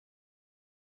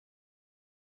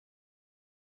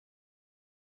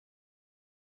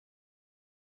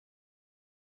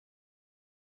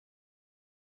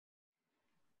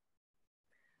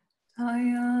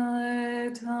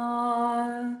Hayata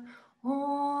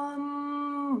Om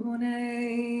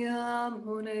Mune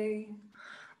Mune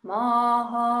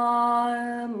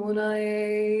Maha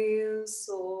Mune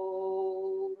Soha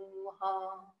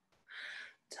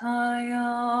Tayata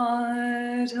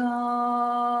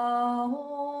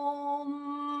Om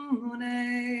Mune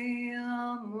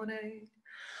Mune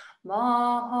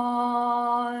Maha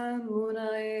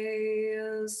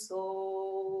Mune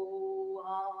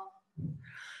Soha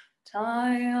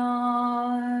Tayata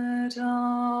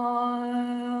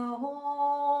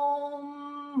Om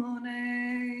Mune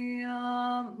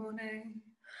Mune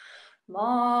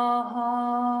Maha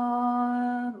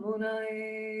Mune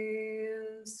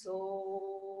Soha.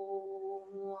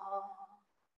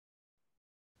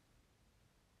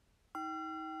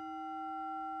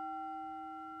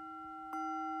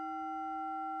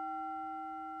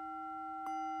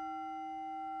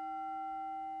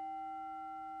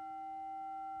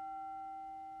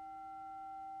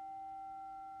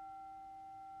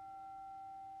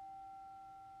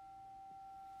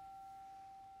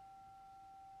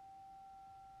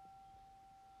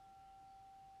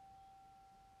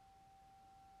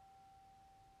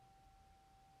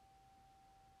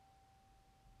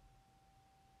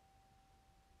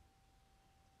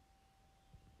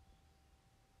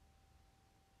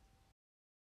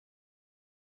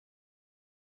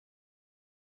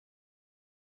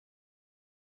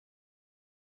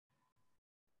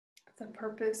 The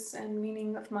purpose and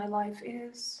meaning of my life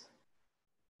is.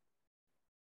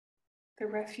 The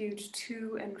refuge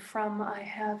to and from I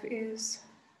have is.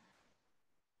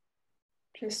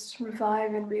 Just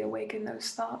revive and reawaken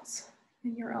those thoughts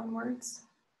in your own words.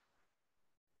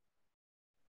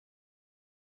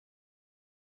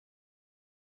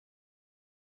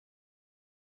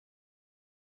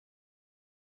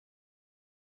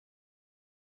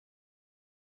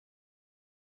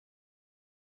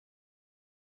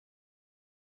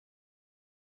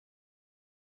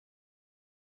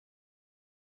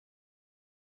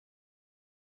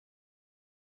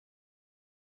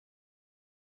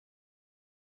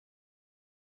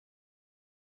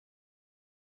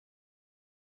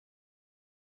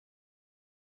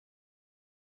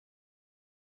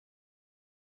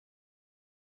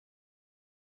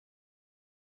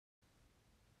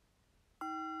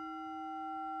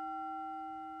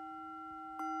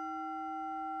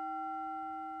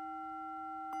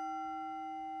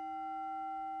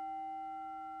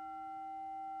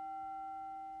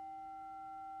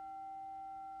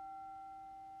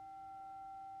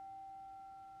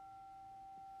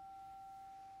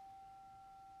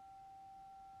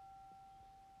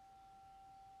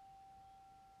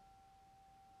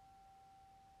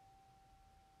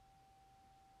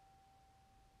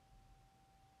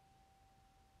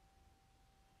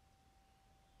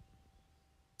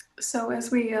 So as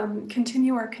we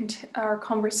continue our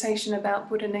conversation about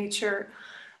Buddha nature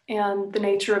and the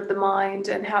nature of the mind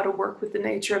and how to work with the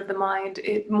nature of the mind,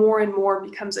 it more and more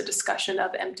becomes a discussion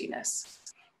of emptiness.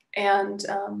 And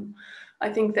I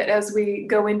think that as we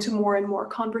go into more and more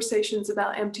conversations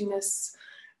about emptiness,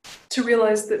 to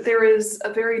realize that there is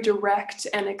a very direct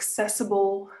and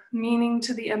accessible meaning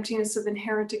to the emptiness of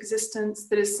inherent existence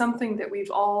that is something that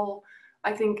we've all,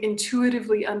 I think,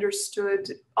 intuitively understood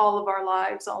all of our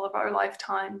lives, all of our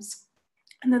lifetimes.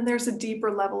 And then there's a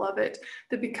deeper level of it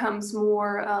that becomes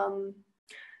more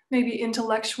maybe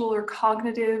intellectual or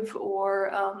cognitive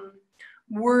or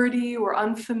wordy or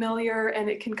unfamiliar, and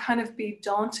it can kind of be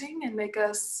daunting and make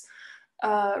us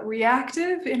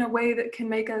reactive in a way that can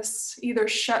make us either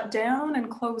shut down and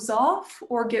close off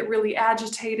or get really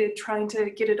agitated trying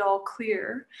to get it all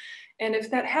clear. And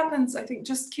if that happens, I think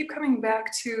just keep coming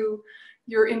back to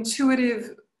your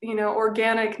intuitive,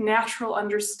 organic, natural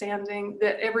understanding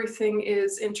that everything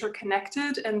is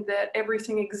interconnected and that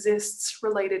everything exists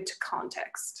related to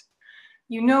context.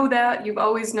 You know that, you've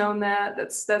always known that,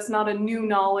 that's not a new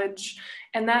knowledge.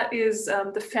 And that is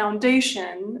the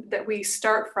foundation that we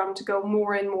start from to go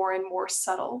more and more and more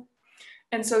subtle.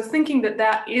 And so thinking that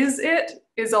that is it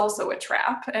is also a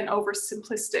trap and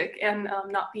oversimplistic and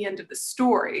not the end of the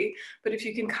story. But if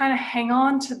you can kind of hang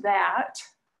on to that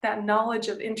knowledge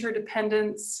of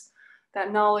interdependence,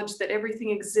 that knowledge that everything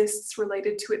exists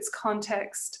related to its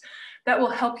context, that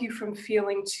will help you from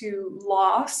feeling too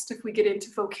lost if we get into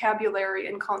vocabulary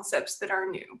and concepts that are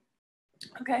new.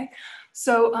 Okay,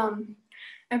 so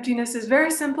emptiness is very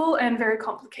simple and very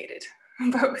complicated,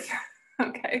 both.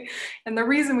 Okay, and the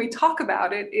reason we talk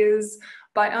about it is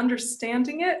by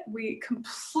understanding it, we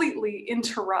completely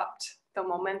interrupt the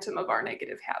momentum of our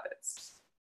negative habits.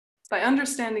 By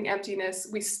understanding emptiness,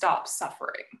 we stop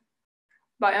suffering.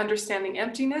 By understanding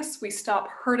emptiness, we stop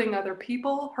hurting other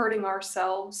people, hurting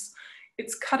ourselves.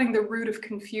 It's cutting the root of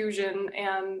confusion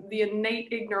and the innate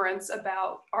ignorance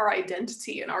about our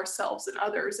identity and ourselves and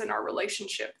others and our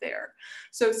relationship there.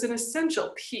 So it's an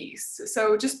essential piece.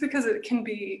 So just because it can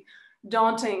be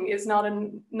daunting is not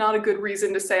a good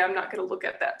reason to say I'm not going to look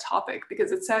at that topic,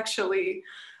 because it's actually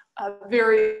a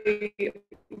very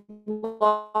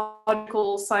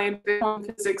logical, scientific,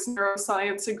 physics,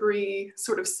 neuroscience agree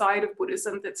sort of side of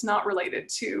Buddhism that's not related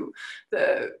to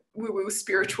the woo-woo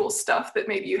spiritual stuff that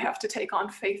maybe you have to take on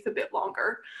faith a bit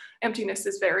longer. Emptiness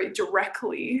is very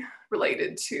directly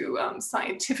related to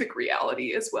scientific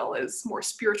reality as well as more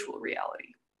spiritual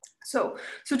reality. So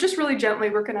just really gently,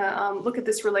 we're going to look at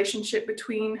this relationship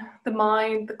between the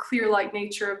mind, the clear light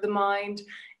nature of the mind,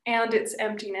 and its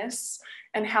emptiness,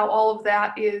 and how all of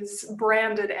that is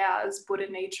branded as Buddha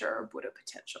nature or Buddha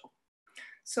potential.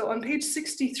 So on page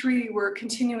 63, we're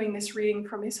continuing this reading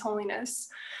from His Holiness,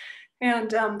 and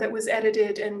that was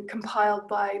edited and compiled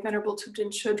by Venerable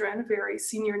Thubten Chodron, a very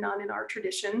senior nun in our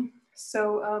tradition.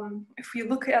 So if we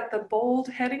look at the bold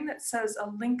heading that says a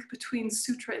link between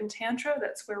Sutra and Tantra,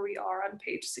 that's where we are on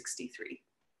page 63.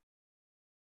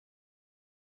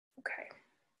 Okay.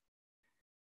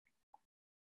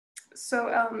 So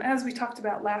as we talked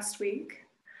about last week,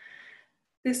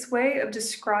 this way of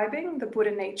describing the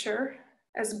Buddha nature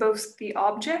as both the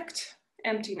object,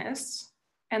 emptiness,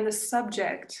 and the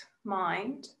subject,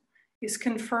 mind, is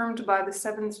confirmed by the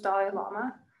seventh Dalai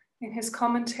Lama in his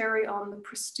commentary on the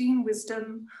Pristine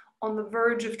Wisdom on the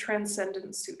Verge of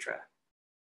Transcendence Sutra.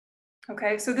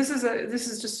 Okay, so this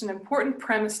is just an important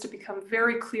premise to become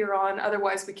very clear on,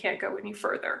 otherwise we can't go any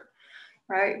further,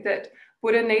 right? That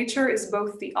Buddha nature is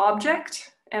both the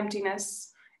object,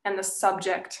 emptiness, and the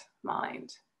subject,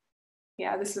 mind.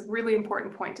 Yeah, this is a really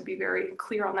important point to be very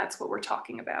clear on. That's what we're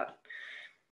talking about.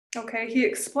 Okay, he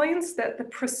explains that the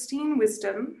pristine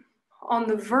wisdom on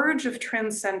the verge of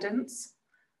transcendence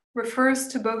refers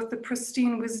to both the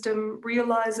pristine wisdom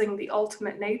realizing the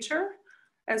ultimate nature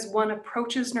as one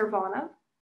approaches nirvana,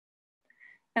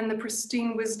 and the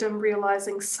pristine wisdom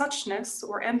realizing suchness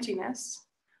or emptiness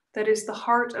that is the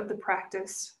heart of the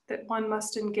practice that one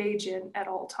must engage in at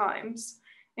all times,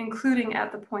 including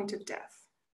at the point of death.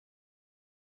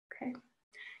 Okay.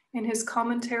 In his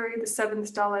commentary, the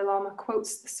seventh Dalai Lama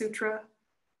quotes the sutra,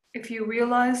 "If you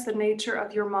realize the nature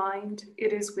of your mind,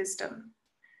 it is wisdom.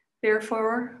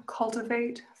 Therefore,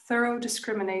 cultivate thorough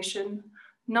discrimination,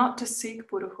 not to seek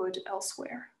Buddhahood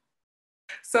elsewhere."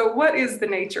 So what is the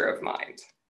nature of mind?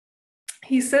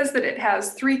 He says that it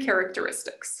has three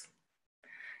characteristics.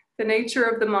 The nature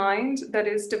of the mind that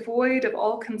is devoid of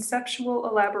all conceptual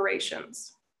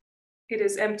elaborations. It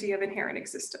is empty of inherent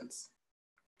existence.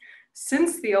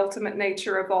 Since the ultimate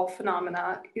nature of all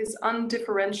phenomena is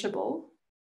undifferentiable,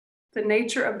 the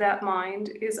nature of that mind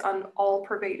is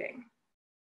all-pervading.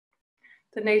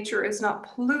 The nature is not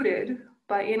polluted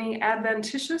by any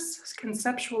adventitious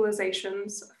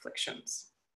conceptualizations, afflictions.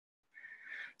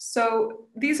 So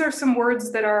these are some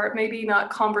words that are maybe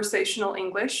not conversational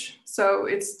English, so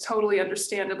it's totally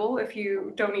understandable if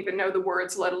you don't even know the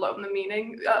words, let alone the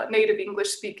meaning. Native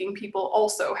English-speaking people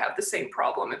also have the same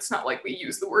problem. It's not like we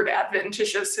use the word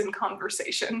adventitious in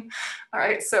conversation. All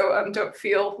right, so don't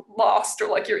feel lost or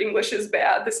like your English is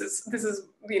bad. This is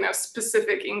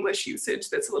specific English usage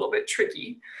that's a little bit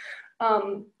tricky.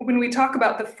 When we talk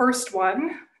about the first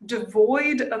one,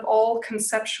 devoid of all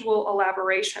conceptual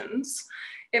elaborations,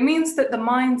 it means that the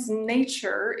mind's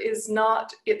nature is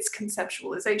not its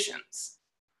conceptualizations.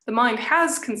 The mind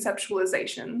has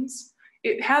conceptualizations,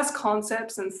 it has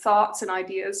concepts and thoughts and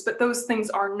ideas, but those things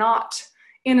are not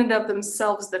in and of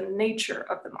themselves the nature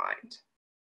of the mind.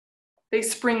 They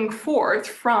spring forth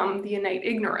from the innate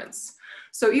ignorance.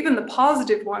 So even the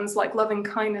positive ones like loving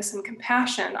kindness and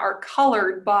compassion are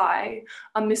colored by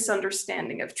a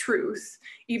misunderstanding of truth,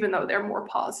 even though they're more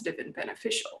positive and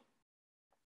beneficial.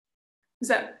 Is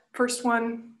that first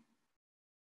one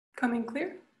coming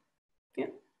clear? Yeah,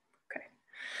 okay.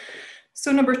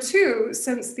 So number two,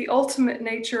 since the ultimate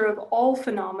nature of all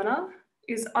phenomena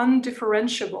is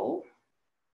undifferentiable,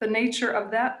 the nature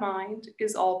of that mind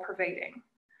is all-pervading.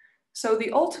 So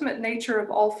the ultimate nature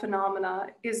of all phenomena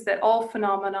is that all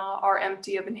phenomena are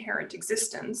empty of inherent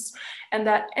existence, and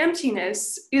that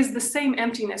emptiness is the same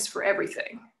emptiness for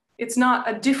everything. It's not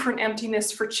a different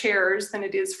emptiness for chairs than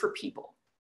it is for people.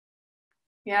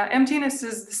 Yeah, emptiness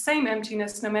is the same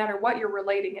emptiness no matter what you're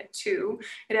relating it to.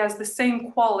 It has the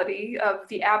same quality of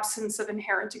the absence of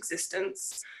inherent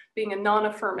existence, being a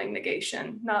non-affirming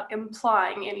negation, not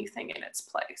implying anything in its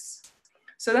place.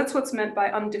 So that's what's meant by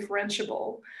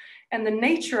undifferentiable. And the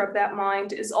nature of that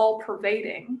mind is all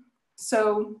pervading.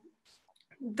 So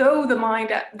though the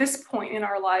mind at this point in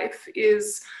our life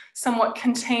is somewhat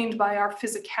contained by our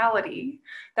physicality,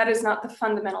 that is not the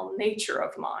fundamental nature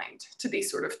of mind, to be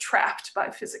sort of trapped by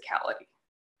physicality.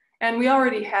 And we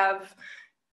already have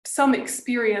some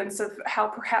experience of how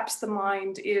perhaps the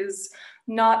mind is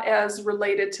not as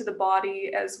related to the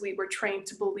body as we were trained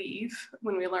to believe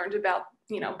when we learned about,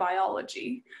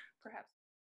 biology, perhaps.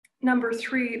 Number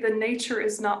 3, the nature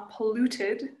is not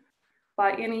polluted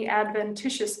by any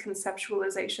adventitious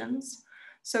conceptualizations.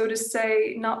 So to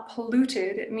say not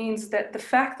polluted, it means that the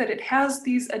fact that it has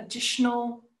these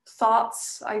additional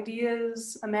thoughts,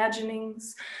 ideas,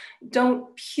 imaginings,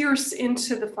 don't pierce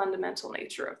into the fundamental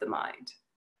nature of the mind.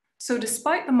 So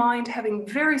despite the mind having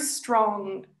very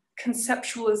strong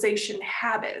conceptualization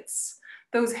habits,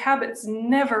 those habits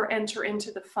never enter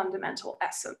into the fundamental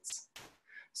essence.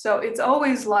 So it's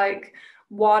always like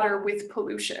water with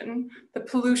pollution. The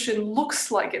pollution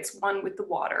looks like it's one with the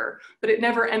water, but it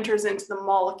never enters into the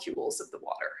molecules of the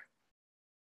water.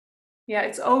 Yeah,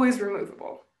 it's always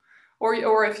removable.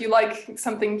 Or if you like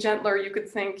something gentler, you could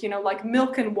think, like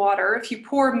milk and water. If you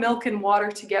pour milk and water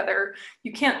together,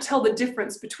 you can't tell the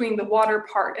difference between the water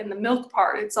part and the milk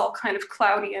part. It's all kind of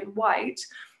cloudy and white.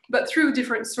 But through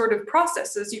different sort of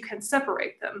processes, you can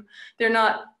separate them. They're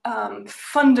not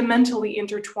fundamentally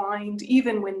intertwined,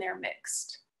 even when they're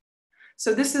mixed.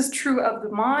 So this is true of the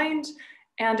mind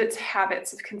and its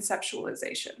habits of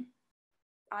conceptualization.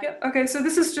 Yeah, okay, so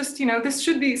this is just, this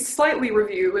should be slightly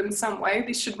review in some way.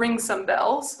 These should ring some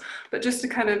bells, but just to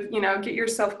kind of, get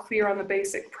yourself clear on the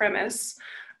basic premise.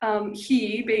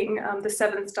 He, being the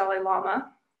 7th Dalai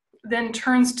Lama, then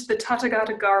turns to the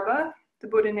Tathagata Garbha, the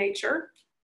Buddha nature,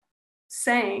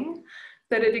 saying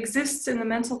that it exists in the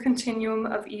mental continuum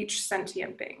of each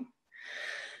sentient being.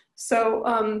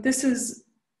 So this is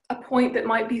a point that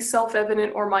might be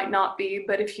self-evident or might not be,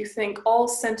 but if you think all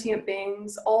sentient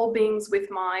beings, all beings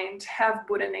with mind have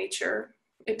Buddha nature,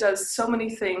 it does so many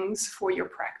things for your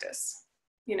practice.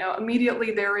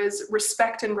 Immediately there is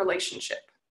respect and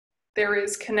relationship. There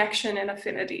is connection and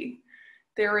affinity.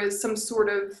 There is some sort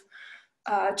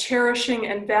of cherishing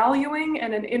and valuing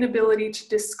and an inability to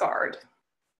discard.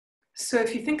 So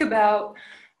if you think about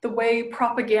the way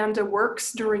propaganda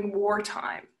works during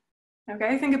wartime,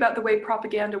 okay, think about the way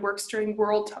propaganda works during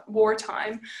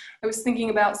wartime. I was thinking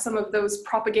about some of those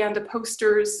propaganda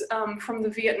posters from the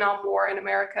Vietnam War in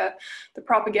America. The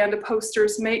propaganda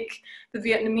posters make the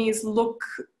Vietnamese look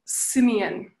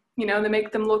simian, they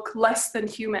make them look less than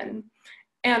human.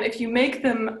 And if you make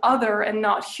them other and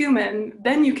not human,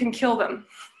 then you can kill them.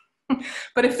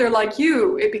 But if they're like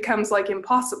you, it becomes like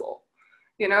impossible.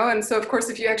 And so of course,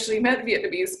 if you actually met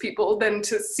Vietnamese people, then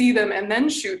to see them and then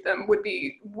shoot them would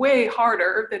be way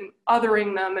harder than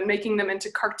othering them and making them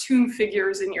into cartoon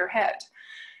figures in your head,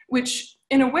 which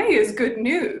in a way is good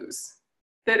news.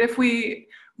 That if we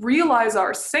realize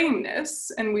our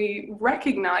sameness and we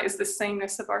recognize the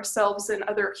sameness of ourselves and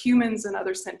other humans and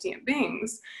other sentient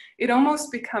beings, it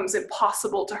almost becomes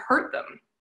impossible to hurt them.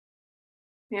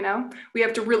 We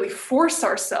have to really force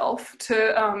ourselves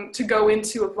to go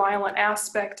into a violent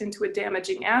aspect, into a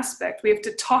damaging aspect. We have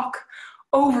to talk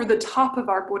over the top of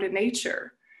our Buddha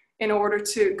nature in order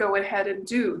to go ahead and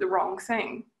do the wrong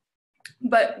thing.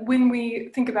 But when we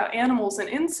think about animals and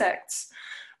insects,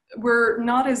 we're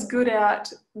not as good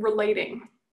at relating.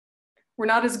 We're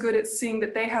not as good at seeing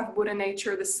that they have Buddha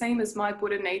nature, the same as my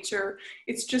Buddha nature.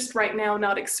 It's just right now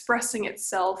not expressing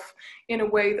itself in a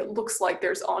way that looks like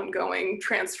there's ongoing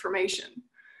transformation,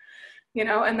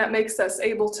 and that makes us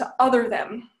able to other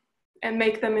them and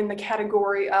make them in the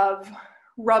category of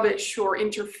rubbish or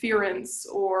interference,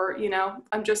 or,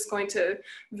 I'm just going to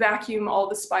vacuum all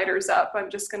the spiders up.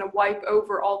 I'm just going to wipe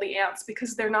over all the ants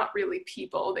because they're not really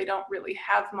people. They don't really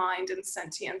have mind and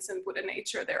sentience and Buddha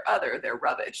nature. They're other, they're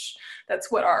rubbish.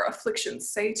 That's what our afflictions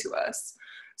say to us.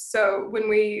 So when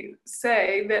we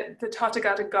say that the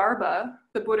Tathagata Garbha,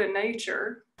 the Buddha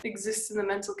nature, exists in the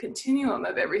mental continuum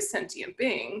of every sentient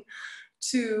being,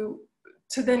 to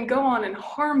then go on and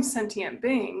harm sentient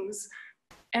beings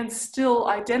and still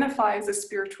identify as a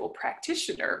spiritual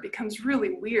practitioner becomes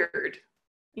really weird.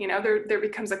 There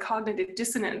becomes a cognitive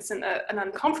dissonance and an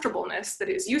uncomfortableness that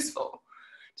is useful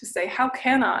to say, how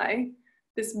can I,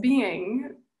 this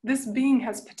being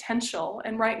has potential,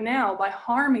 and right now by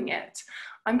harming it,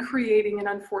 I'm creating an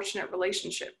unfortunate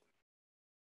relationship.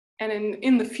 And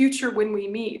in the future when we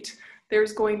meet,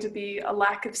 there's going to be a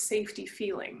lack of safety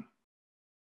feeling.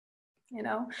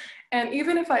 And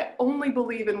even if I only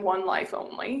believe in one life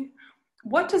only,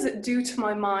 what does it do to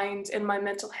my mind and my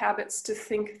mental habits to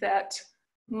think that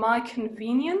my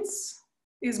convenience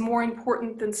is more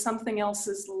important than something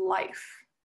else's life.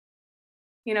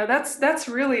 You know, that's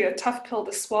really a tough pill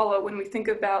to swallow when we think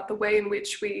about the way in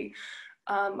which we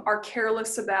are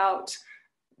careless about,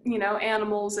 you know,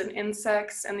 animals and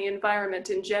insects and the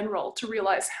environment in general, to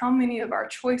realize how many of our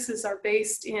choices are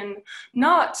based in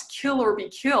not kill or be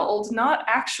killed, not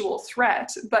actual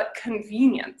threat, but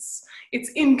convenience. It's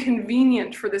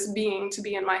inconvenient for this being to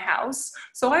be in my house,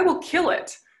 so I will kill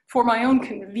it for my own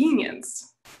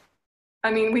convenience.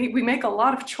 I mean, we make a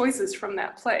lot of choices from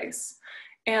that place.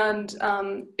 And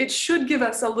it should give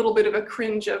us a little bit of a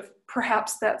cringe of,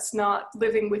 perhaps that's not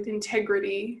living with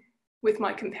integrity with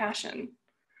my compassion.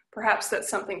 Perhaps that's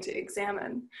something to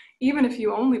examine. Even if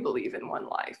you only believe in one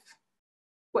life,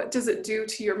 what does it do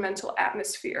to your mental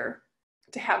atmosphere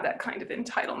to have that kind of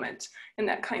entitlement and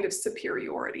that kind of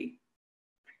superiority?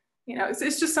 You know,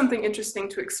 it's just something interesting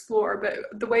to explore.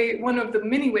 But the way, one of the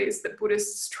many ways that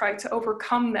Buddhists try to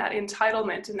overcome that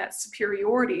entitlement and that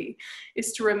superiority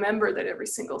is to remember that every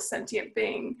single sentient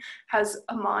being has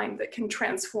a mind that can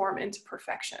transform into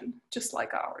perfection, just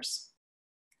like ours.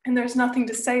 And there's nothing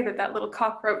to say that that little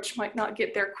cockroach might not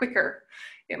get there quicker.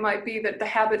 It might be that the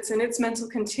habits in its mental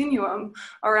continuum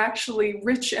are actually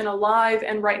rich and alive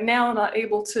and right now not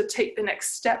able to take the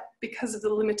next step because of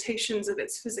the limitations of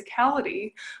its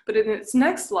physicality, but in its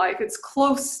next life, it's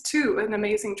close to an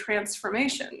amazing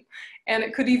transformation. And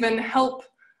it could even help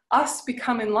us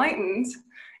become enlightened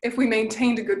if we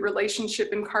maintained a good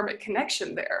relationship and karmic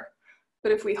connection there.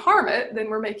 But if we harm it, then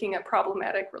we're making a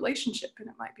problematic relationship and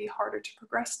it might be harder to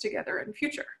progress together in the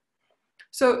future.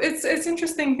 So it's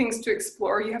interesting things to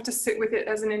explore. You have to sit with it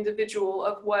as an individual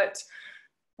of what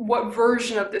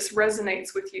version of this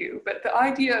resonates with you. But the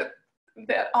idea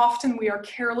that often we are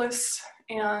careless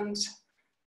and,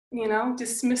 you know,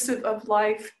 dismissive of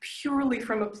life purely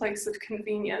from a place of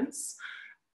convenience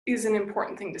is an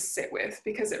important thing to sit with,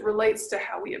 because it relates to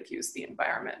how we abuse the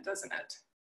environment, doesn't it?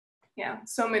 Yeah,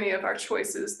 so many of our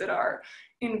choices that are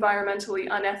environmentally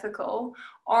unethical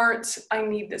aren't, I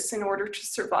need this in order to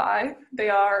survive. They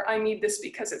are, I need this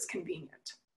because it's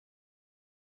convenient.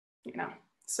 You know,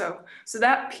 so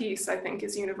that piece I think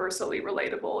is universally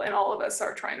relatable and all of us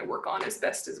are trying to work on as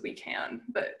best as we can.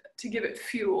 But to give it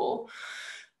fuel,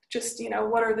 just, you know,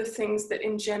 what are the things that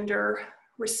engender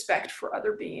respect for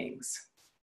other beings?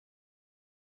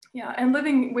 Yeah, and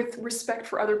living with respect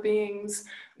for other beings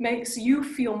makes you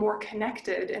feel more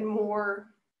connected and more,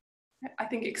 I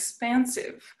think,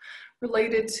 expansive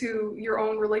related to your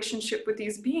own relationship with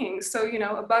these beings. So, you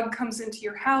know, a bug comes into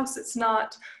your house, it's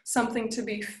not something to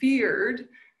be feared,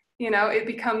 you know, it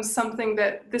becomes something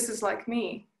that this is like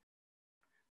me,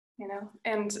 you know,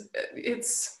 and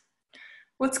it's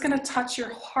what's going to touch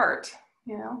your heart,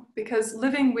 you know, because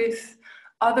living with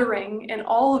othering in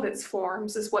all of its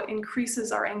forms is what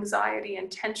increases our anxiety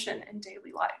and tension in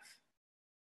daily life.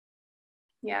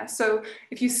 Yeah, so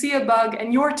if you see a bug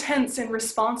and you're tense in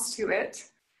response to it,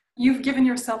 you've given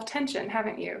yourself tension,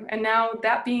 haven't you? And now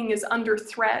that being is under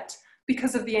threat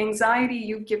because of the anxiety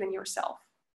you've given yourself.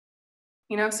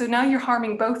 You know, so now you're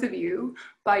harming both of you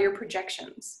by your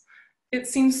projections. It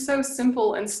seems so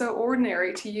simple and so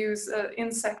ordinary to use an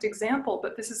insect example,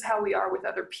 but this is how we are with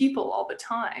other people all the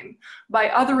time. By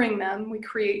othering them, we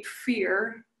create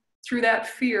fear. Through that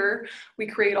fear, we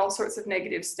create all sorts of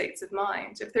negative states of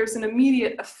mind. If there's an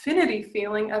immediate affinity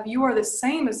feeling of you are the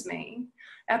same as me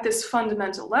at this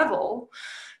fundamental level,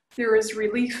 there is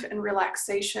relief and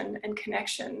relaxation and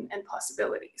connection and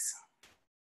possibilities.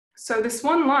 So this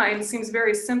one line seems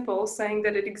very simple, saying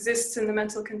that it exists in the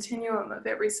mental continuum of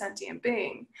every sentient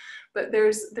being, but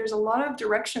there's a lot of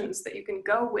directions that you can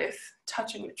go with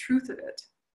touching the truth of it.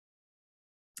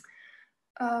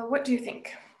 What do you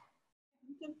think?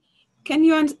 Can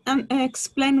you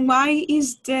explain why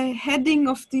is the heading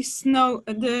of this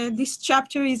this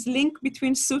chapter is link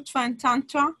between Sutra and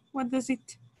Tantra? What does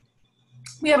it?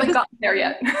 We haven't gotten there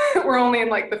yet. We're only in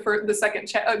like the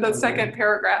second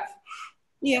paragraph.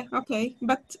 Yeah, okay,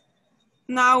 but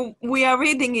now we are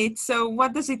reading it. So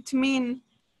what does it mean,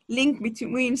 link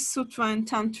between Sutra and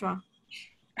Tantra?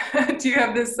 Do you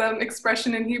have this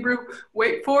expression in Hebrew?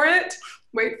 Wait for it.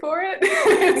 Wait for it.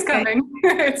 It's coming.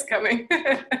 It's coming.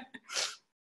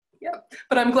 Yeah,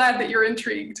 but I'm glad that you're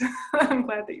intrigued. I'm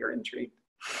glad that you're intrigued.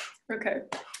 Okay,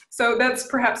 so that's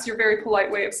perhaps your very polite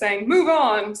way of saying move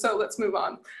on. So let's move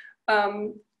on.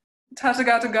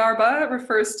 Tathagata Garbha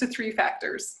refers to 3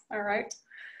 factors. All right.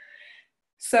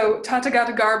 So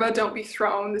Tathagata Garbha, don't be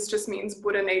thrown. This just means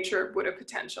Buddha nature, Buddha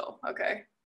potential. Okay.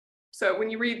 So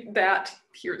when you read that,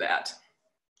 hear that.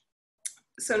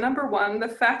 So number one, the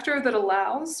factor that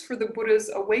allows for the Buddha's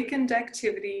awakened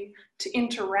activity to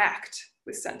interact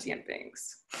with sentient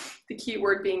beings. The key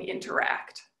word being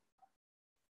interact.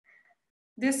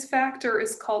 This factor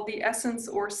is called the essence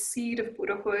or seed of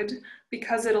Buddhahood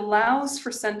because it allows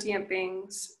for sentient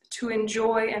beings to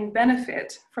enjoy and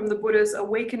benefit from the Buddha's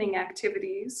awakening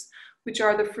activities, which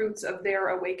are the fruits of their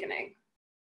awakening.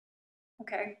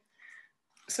 Okay,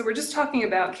 so we're just talking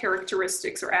about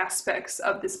characteristics or aspects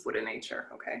of this Buddha nature,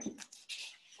 okay?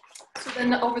 So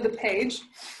then over the page,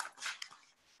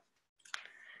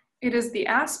 it is the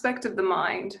aspect of the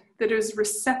mind that is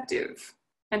receptive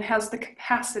and has the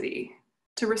capacity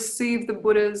to receive the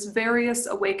Buddha's various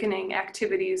awakening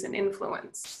activities and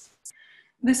influence.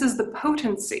 This is the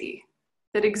potency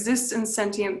that exists in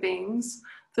sentient beings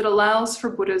that allows for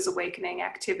Buddha's awakening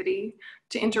activity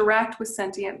to interact with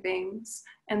sentient beings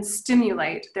and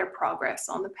stimulate their progress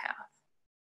on the path.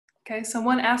 Okay, so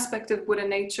one aspect of Buddha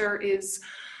nature is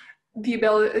the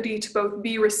ability to both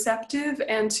be receptive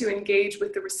and to engage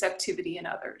with the receptivity in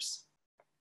others.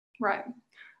 Right,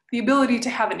 the ability to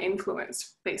have an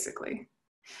influence, basically.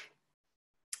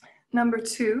 Number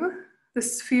two, the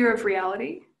sphere of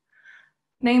reality,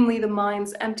 namely the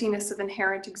mind's emptiness of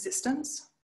inherent existence.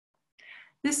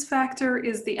 This factor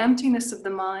is the emptiness of the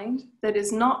mind that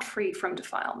is not free from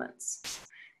defilements.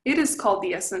 It is called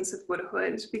the essence of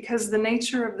Buddhahood because the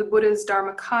nature of the Buddha's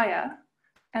Dharmakaya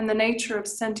and the nature of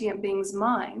sentient beings'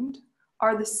 mind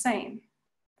are the same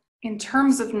in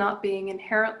terms of not being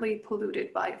inherently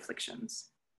polluted by afflictions.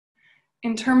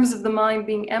 In terms of the mind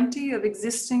being empty of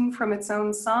existing from its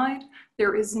own side,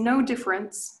 there is no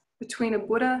difference between a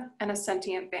Buddha and a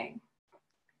sentient being.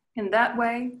 In that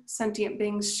way, sentient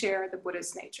beings share the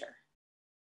Buddha's nature.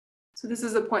 So this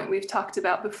is a point we've talked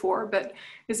about before, but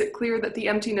is it clear that the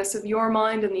emptiness of your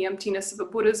mind and the emptiness of a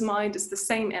Buddha's mind is the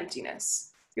same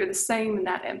emptiness? You're the same in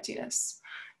that emptiness.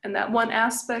 And that one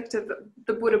aspect of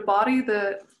the Buddha body,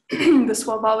 the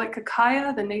Swabhavika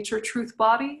Kaya, the nature truth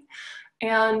body,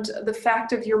 and the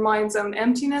fact of your mind's own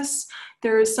emptiness,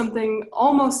 there is something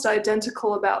almost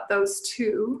identical about those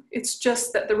two. It's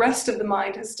just that the rest of the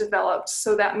mind has developed,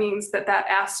 so that means that that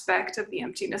aspect of the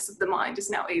emptiness of the mind is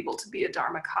now able to be a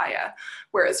Dharmakaya,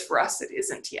 whereas for us it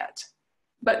isn't yet.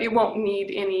 But it won't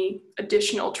need any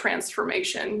additional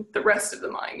transformation. The rest of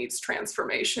the mind needs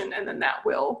transformation, and then that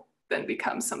will then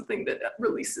become something that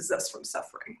releases us from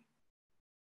suffering.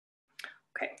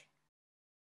 Okay.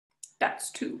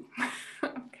 That's two.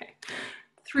 Okay.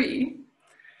 Three,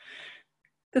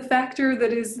 the factor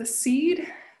that is the seed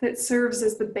that serves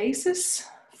as the basis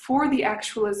for the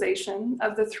actualization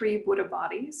of the three Buddha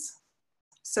bodies.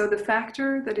 So the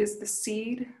factor that is the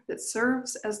seed that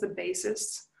serves as the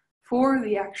basis for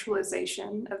the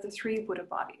actualization of the three Buddha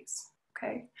bodies.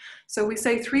 Okay, so we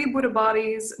say three Buddha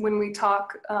bodies when we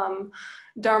talk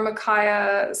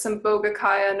Dharmakaya,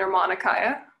 Sambhogakaya,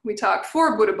 Nirmanakaya. We talk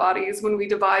four Buddha bodies when we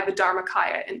divide the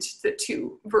Dharmakaya into the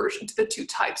two versions, the two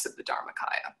types of the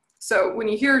Dharmakaya. So when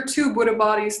you hear two Buddha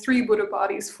bodies, three Buddha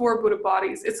bodies, four Buddha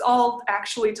bodies, it's all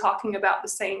actually talking about the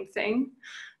same thing.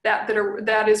 That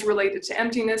is related to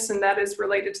emptiness and that is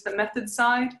related to the method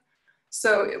side.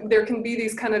 So there can be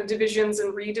these kind of divisions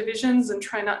and redivisions and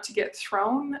try not to get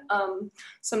thrown.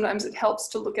 Sometimes it helps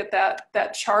to look at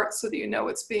that chart so that you know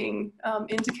it's being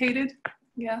indicated.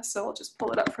 Yeah, so I'll just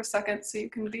pull it up for a second so you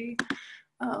can be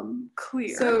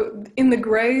clear. So in the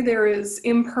gray, there is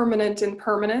impermanent and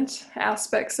permanent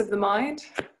aspects of the mind,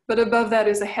 but above that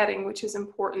is a heading, which is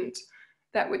important.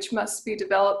 That which must be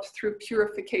developed through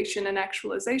purification and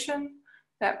actualization,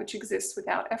 that which exists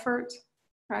without effort,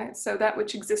 right? So that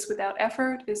which exists without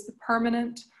effort is the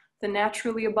permanent, the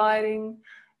naturally abiding,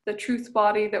 the truth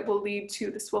body that will lead to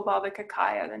the Swabhavika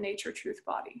Kaya, the nature truth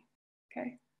body,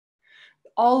 okay?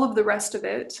 All of the rest of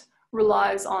it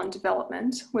relies on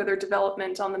development, whether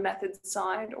development on the method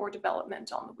side or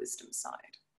development on the wisdom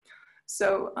side.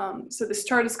 So, so this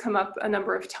chart has come up a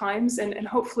number of times and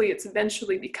hopefully it's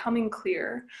eventually becoming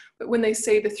clear. But when they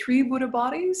say the three Buddha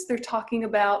bodies, they're talking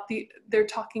about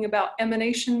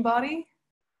emanation body,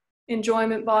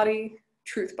 enjoyment body,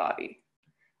 truth body,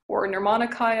 or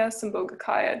Nirmanakaya,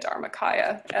 Sambhogakaya,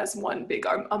 Dharmakaya as one big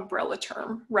umbrella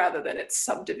term rather than its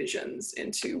subdivisions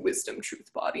into wisdom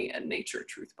truth body and nature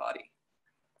truth body.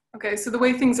 Okay, so the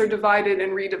way things are divided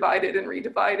and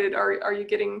redivided, are you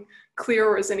getting clear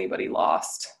or is anybody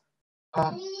lost?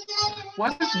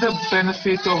 What is the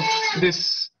benefit of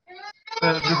this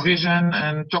division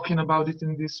and talking about it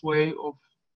in this way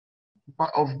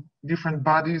of different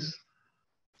bodies?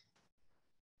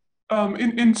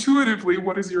 Intuitively,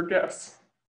 what is your guess?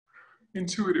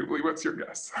 Intuitively, what's your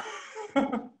guess?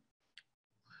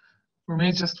 For me,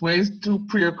 it's just ways to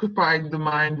preoccupy the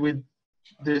mind with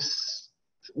this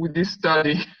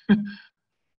study.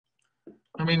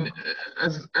 I mean,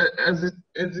 as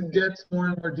it gets more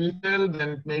and more detailed,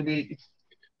 then maybe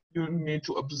you need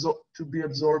to be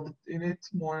absorbed in it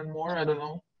more and more. I don't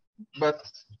know, but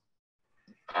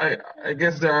I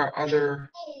guess there are other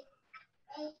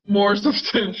more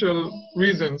substantial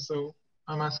reasons. So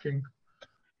I'm asking.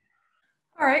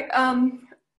 All right.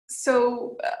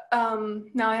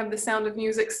 Now I have the sound of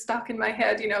music stuck in my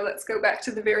head. You know, let's go back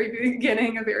to the very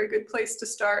beginning, a very good place to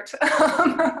start.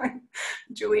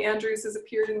 Julie Andrews has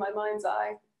appeared in my mind's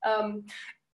eye.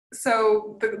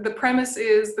 So the premise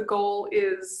is the goal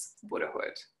is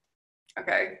Buddhahood.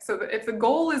 Okay, so if the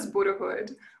goal is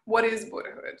Buddhahood, what is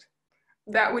Buddhahood?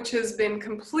 That which has been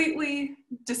completely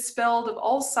dispelled of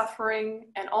all suffering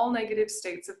and all negative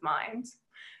states of mind.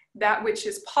 That which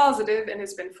is positive and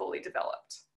has been fully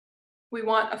developed. We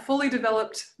want a fully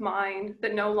developed mind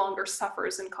that no longer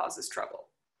suffers and causes trouble.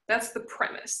 That's the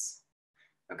premise,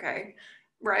 okay,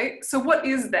 right? So what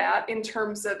is that in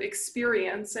terms of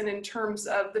experience and in terms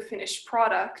of the finished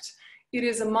product? It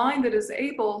is a mind that is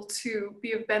able to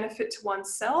be of benefit to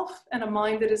oneself and a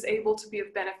mind that is able to be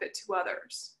of benefit to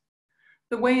others.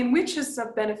 The way in which it's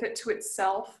of benefit to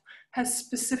itself has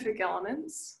specific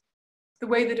elements. The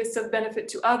way that it's of benefit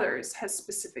to others has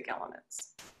specific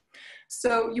elements.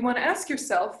 So you want to ask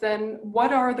yourself then,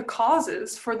 what are the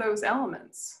causes for those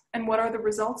elements? And what are the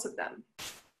results of them?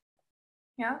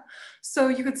 Yeah. So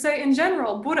you could say in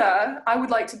general, Buddha, I would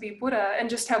like to be Buddha and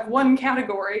just have one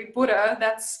category, Buddha,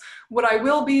 that's what I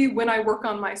will be when I work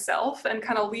on myself, and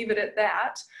kind of leave it at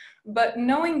that. But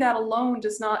knowing that alone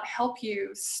does not help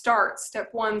you start step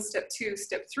 1, step 2,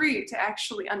 step 3 to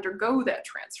actually undergo that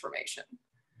transformation.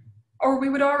 Or we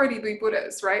would already be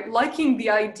Buddhas, right? Liking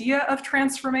the idea of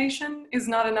transformation is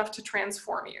not enough to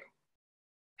transform you.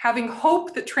 Having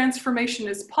hope that transformation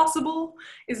is possible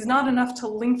is not enough to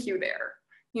link you there.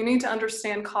 You need to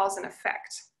understand cause and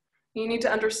effect. You need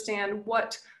to understand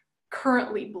what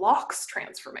currently blocks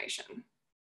transformation,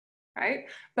 right?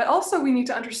 But also we need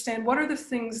to understand what are the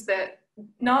things that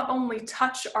not only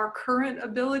touch our current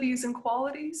abilities and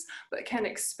qualities, but can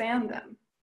expand them.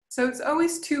 So it's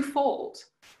always twofold.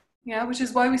 Yeah, which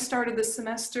is why we started the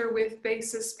semester with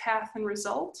basis, path, and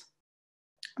result.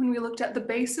 When we looked at the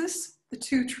basis, the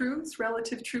two truths,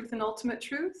 relative truth and ultimate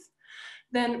truth,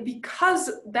 then because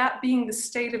that being the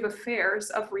state of affairs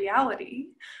of reality,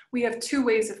 we have two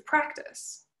ways of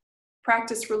practice.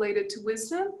 Practice related to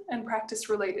wisdom and practice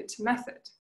related to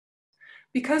method.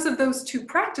 Because of those two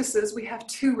practices, we have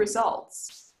two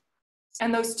results.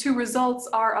 And those two results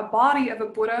are a body of a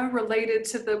Buddha related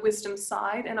to the wisdom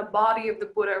side and a body of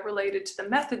the Buddha related to the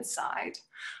method side.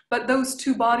 But those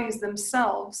two bodies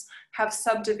themselves have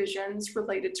subdivisions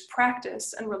related to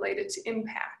practice and related to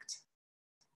impact.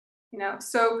 You know,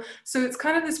 so it's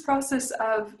kind of this process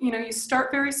of, you know, you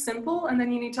start very simple and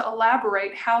then you need to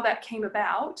elaborate how that came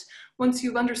about. Once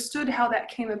you've understood how that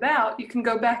came about, you can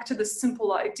go back to the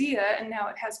simple idea and now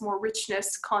it has more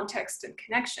richness, context, and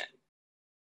connection.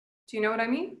 Do you know what I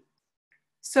mean?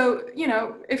 So, you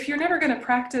know, if you're never going to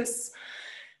practice,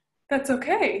 that's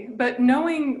okay. But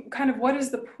knowing kind of what is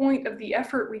the point of the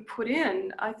effort we put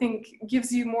in, I think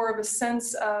gives you more of a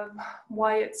sense of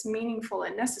why it's meaningful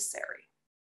and necessary.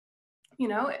 You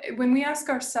know, when we ask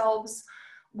ourselves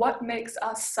what makes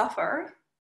us suffer,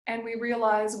 and we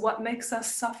realize what makes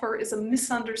us suffer is a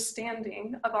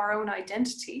misunderstanding of our own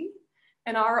identity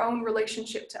and our own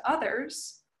relationship to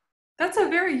others, that's a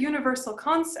very universal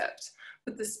concept,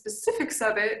 but the specifics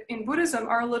of it in Buddhism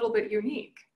are a little bit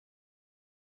unique.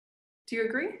 Do you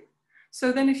agree?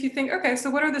 So then if you think, okay, so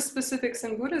what are the specifics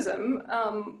in Buddhism?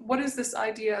 What is this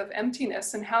idea of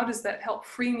emptiness and how does that help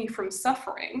free me from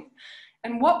suffering?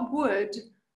 And what would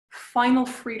final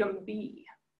freedom be?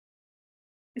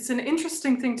 It's an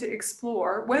interesting thing to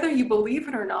explore. Whether you believe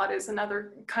it or not is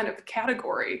another kind of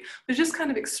category, but just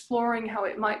kind of exploring how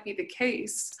it might be the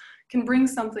case can bring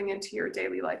something into your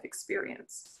daily life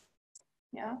experience.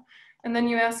 Yeah. And then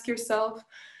you ask yourself,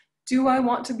 do I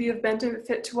want to be of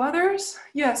benefit to others?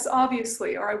 Yes,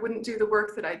 obviously, or I wouldn't do the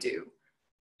work that I do.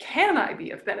 Can I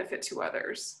be of benefit to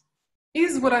others?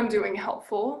 Is what I'm doing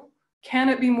helpful? Can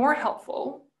it be more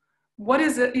helpful? What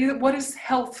is it? What is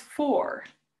health for?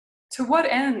 To what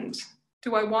end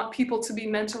do I want people to be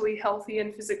mentally healthy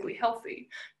and physically healthy?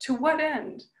 To what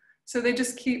end? So they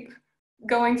just keep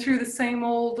going through the same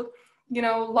old, you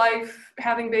know, life,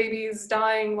 having babies,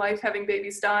 dying, life, having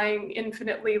babies, dying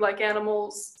infinitely like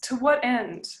animals. To what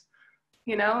end?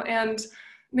 You know, and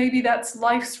maybe that's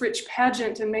life's rich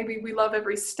pageant, and maybe we love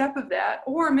every step of that,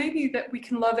 or maybe that we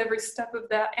can love every step of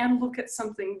that and look at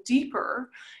something deeper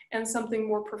and something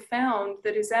more profound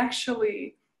that is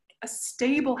actually a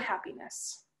stable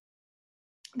happiness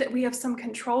that we have some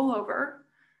control over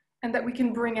and that we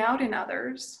can bring out in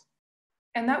others.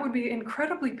 And that would be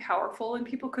incredibly powerful, and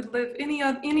people could live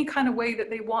any kind of way that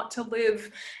they want to live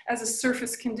as a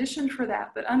surface condition for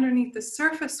that. But underneath the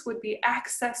surface would be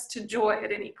access to joy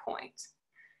at any point.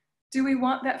 Do we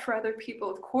want that for other people?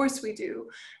 Of course we do.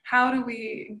 How do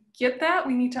we get that?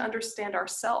 We need to understand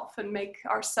ourselves and make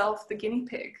ourselves the guinea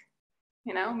pig,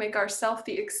 make ourselves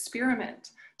the experiment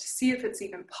to see if it's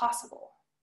even possible.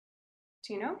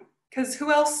 Do you know? Because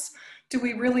who else do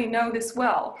we really know this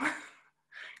well?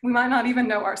 We might not even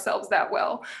know ourselves that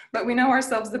well, but we know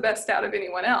ourselves the best out of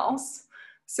anyone else.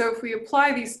 So if we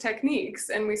apply these techniques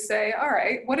and we say, all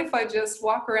right, what if I just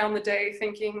walk around the day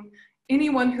thinking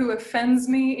anyone who offends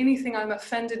me, anything I'm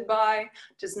offended by,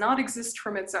 does not exist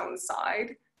from its own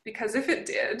side, because if it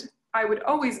did, I would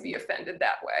always be offended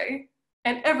that way,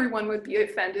 and everyone would be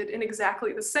offended in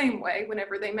exactly the same way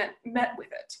whenever they met with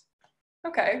it.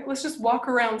 Okay, let's just walk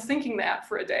around thinking that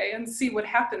for a day and see what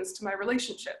happens to my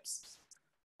relationships.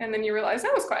 And then you realize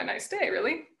that was quite a nice day,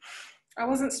 really. I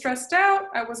wasn't stressed out,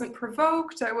 I wasn't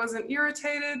provoked, I wasn't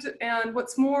irritated, and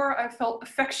what's more, I felt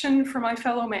affection for my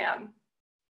fellow man.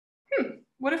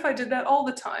 What if I did that all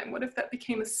the time? What if that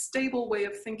became a stable way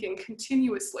of thinking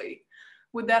continuously?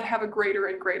 Would that have a greater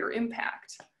and greater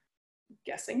impact?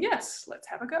 Guessing yes, let's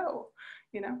have a go,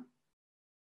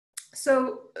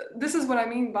 So this is what I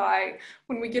mean by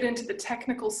when we get into the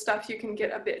technical stuff, you can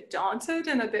get a bit daunted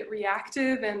and a bit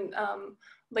reactive, and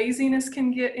laziness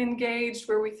can get engaged,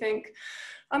 where we think,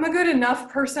 I'm a good enough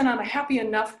person, I'm a happy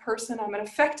enough person, I'm an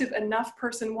effective enough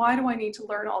person, why do I need to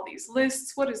learn all these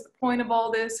lists? What is the point of all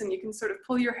this? And you can sort of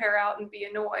pull your hair out and be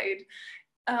annoyed.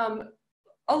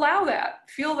 Allow that,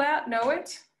 feel that, know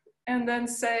it, and then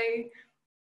say,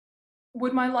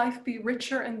 would my life be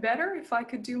richer and better if I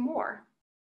could do more?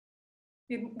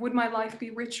 Would my life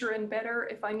be richer and better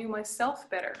if I knew myself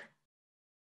better?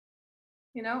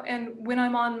 And when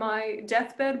I'm on my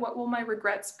deathbed, what will my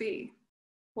regrets be?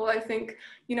 Well, I think,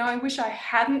 I wish I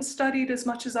hadn't studied as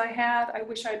much as I had. I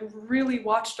wish I'd really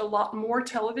watched a lot more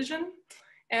television.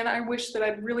 And I wish that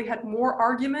I'd really had more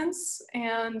arguments.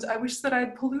 And I wish that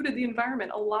I'd polluted the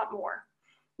environment a lot more.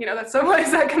 That's so, why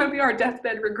is that going to be our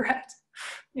deathbed regret?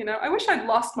 I wish I'd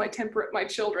lost my temper at my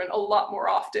children a lot more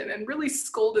often and really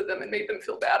scolded them and made them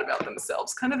feel bad about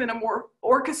themselves, kind of in a more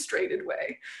orchestrated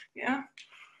way. Yeah.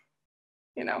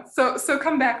 So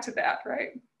come back to that, right?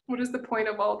 What is the point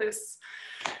of all this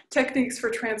techniques for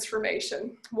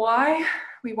transformation? Why?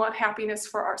 We want happiness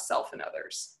for ourselves and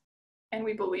others. And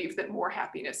we believe that more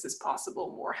happiness is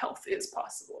possible, more health is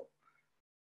possible.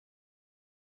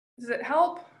 Does it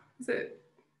help?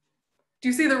 Do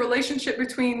you see the relationship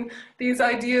between these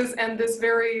ideas and this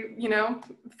very,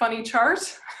 funny chart?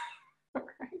 All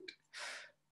right.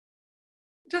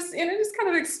 Just kind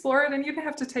of explore it, and you don't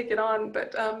have to take it on,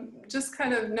 but just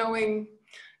kind of knowing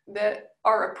that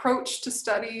our approach to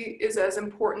study is as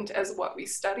important as what we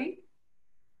study.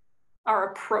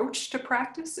 Our approach to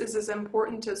practice is as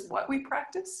important as what we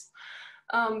practice,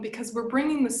 because we're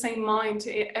bringing the same mind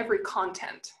to every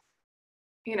content.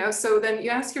 So then you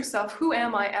ask yourself, who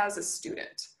am I as a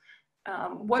student?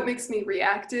 What makes me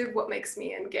reactive? What makes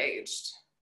me engaged?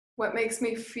 What makes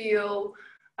me feel,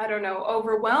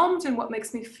 overwhelmed, and what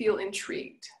makes me feel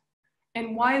intrigued?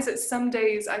 And why is it some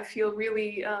days I feel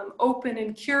really open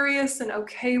and curious and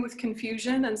okay with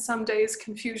confusion, and some days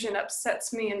confusion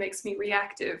upsets me and makes me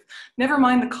reactive? Never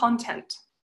mind the content,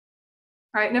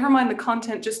 right? Never mind the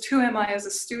content, just who am I as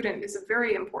a student is a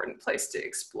very important place to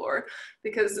explore,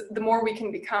 because the more we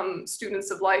can become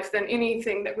students of life, then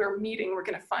anything that we're meeting, we're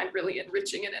gonna find really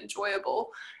enriching and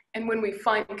enjoyable. And when we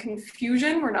find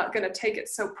confusion, we're not going to take it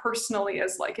so personally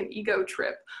as like an ego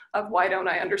trip of why don't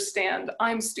I understand,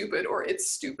 I'm stupid, or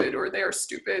it's stupid, or they're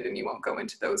stupid, and you won't go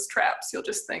into those traps. You'll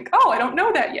just think, oh, I don't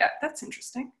know that yet. That's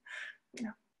interesting.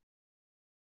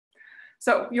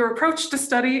 So your approach to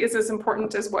study is as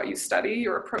important as what you study.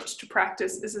 Your approach to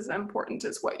practice is as important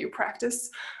as what you practice.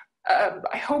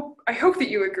 I hope that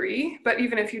you agree, but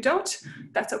even if you don't,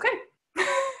 that's okay.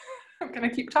 I'm going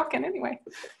to keep talking anyway.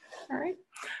 All right,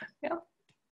 yeah.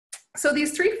 So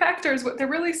these three factors, what they're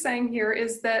really saying here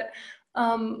is that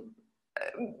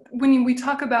when we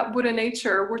talk about Buddha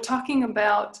nature, we're talking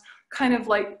about kind of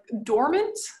like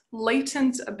dormant,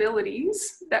 latent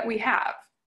abilities that we have.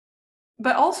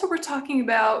 But also we're talking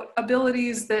about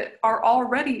abilities that are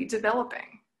already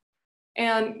developing,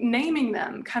 and naming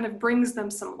them kind of brings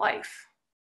them some life.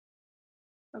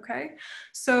 Okay,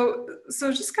 so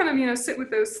just kind of, you know, sit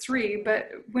with those three, but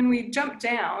when we jump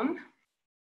down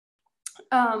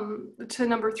to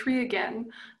number 3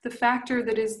 again, the factor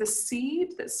that is the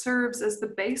seed that serves as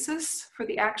the basis for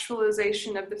the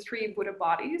actualization of the 3 Buddha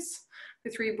bodies.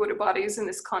 The 3 Buddha bodies in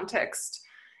this context: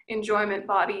 enjoyment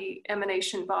body,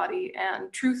 emanation body,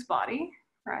 and truth body,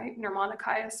 right?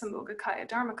 Nirmanakaya, Sambhogakaya,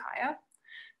 Dharmakaya.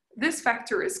 This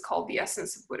factor is called the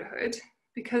essence of Buddhahood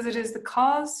because it is the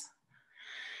cause,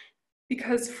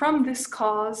 because from this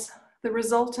cause, the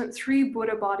resultant 3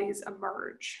 Buddha bodies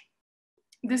emerge.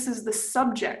 This is the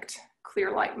subject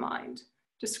clear light mind,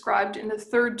 described in the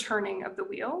 3rd turning of the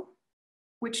wheel,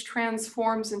 which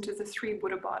transforms into the 3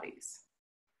 Buddha bodies.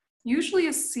 Usually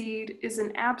a seed is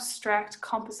an abstract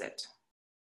composite,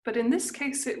 but in this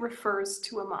case it refers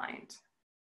to a mind.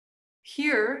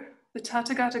 Here, the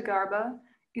Tathagata Garbha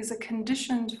is a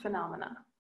conditioned phenomena,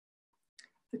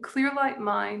 the clear light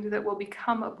mind that will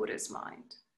become a Buddha's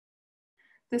mind.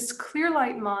 This clear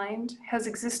light mind has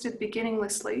existed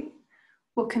beginninglessly,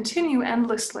 will continue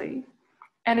endlessly,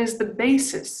 and is the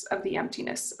basis of the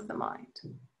emptiness of the mind.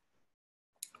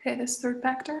 Okay, this 3rd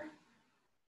factor.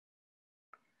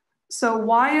 So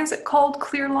why is it called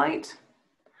clear light?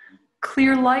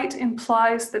 Clear light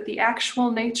implies that the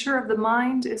actual nature of the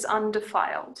mind is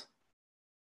undefiled.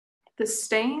 The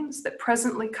stains that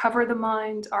presently cover the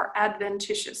mind are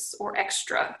adventitious or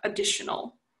extra,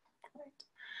 additional.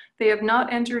 They have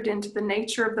not entered into the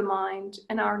nature of the mind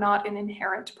and are not an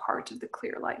inherent part of the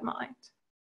clear light mind.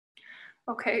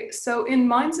 Okay, so in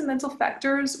Minds and Mental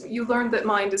Factors, you learned that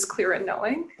mind is clear and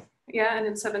knowing. Yeah, and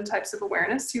in 7 Types of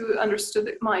Awareness, you understood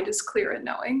that mind is clear and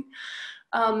knowing.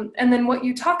 And then what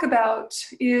you talk about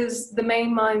is the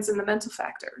main minds and the mental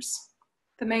factors.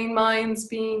 The main minds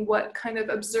being what kind of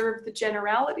observe the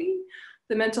generality,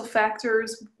 the mental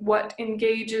factors, what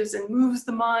engages and moves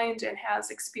the mind and has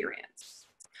experience.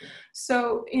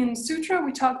 So in Sutra,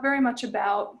 we talk very much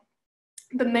about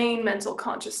the main mental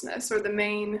consciousness or the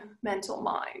main mental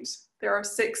mind. There are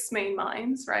 6 main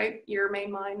minds, right? Ear,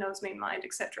 main mind, nose, main mind,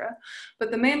 etc.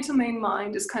 But the mental main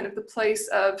mind is kind of the place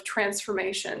of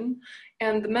transformation.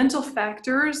 And the mental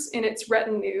factors in its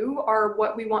retinue are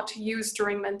what we want to use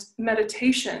during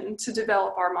meditation to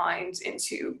develop our minds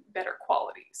into better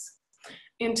qualities.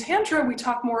 In Tantra, we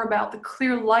talk more about the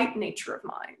clear light nature of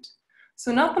mind.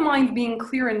 So not the mind being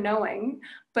clear and knowing,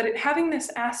 but it having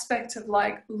this aspect of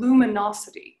like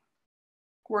luminosity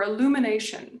or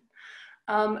illumination.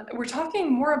 We're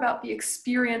talking more about the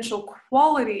experiential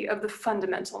quality of the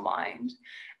fundamental mind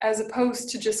as opposed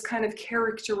to just kind of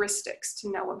characteristics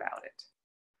to know about it.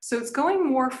 So it's going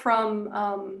more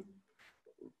from,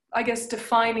 I guess,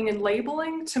 defining and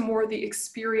labeling to more the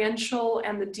experiential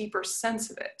and the deeper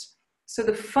sense of it. So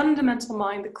the fundamental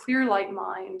mind, the clear light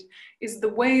mind, is the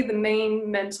way the main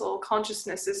mental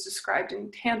consciousness is described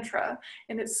in Tantra,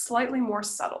 and it's slightly more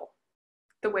subtle,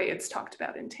 the way it's talked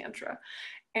about in Tantra.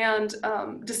 And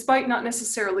despite not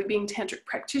necessarily being tantric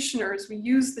practitioners, we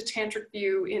use the tantric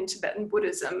view in Tibetan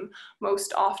Buddhism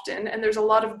most often. And there's a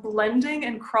lot of blending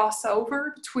and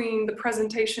crossover between the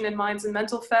presentation in Minds and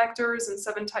Mental Factors and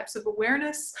 7 Types of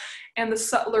Awareness and the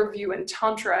subtler view in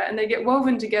Tantra. And they get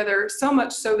woven together so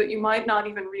much so that you might not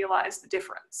even realize the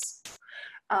difference.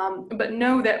 But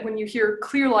know that when you hear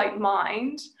clear light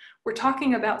mind, we're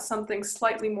talking about something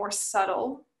slightly more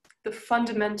subtle, the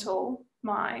fundamental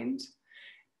mind.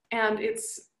 And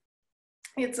it's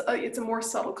a more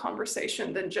subtle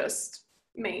conversation than just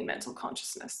main mental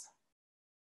consciousness.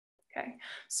 Okay,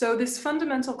 so this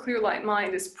fundamental clear light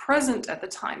mind is present at the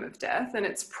time of death, and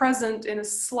it's present in a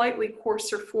slightly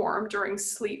coarser form during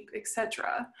sleep,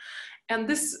 etc. And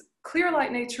this clear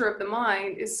light nature of the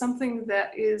mind is something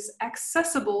that is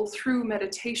accessible through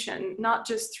meditation, not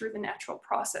just through the natural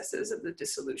processes of the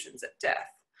dissolutions at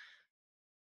death.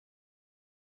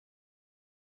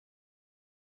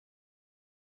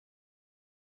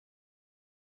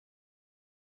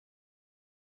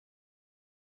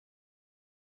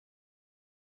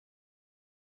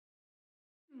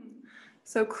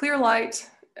 So clear light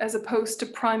as opposed to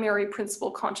primary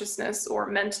principle consciousness or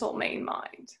mental main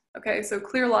mind. Okay, so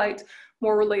clear light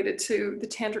more related to the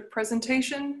tantric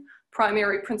presentation,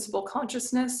 primary principle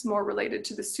consciousness more related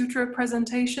to the sutra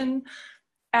presentation.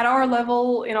 At our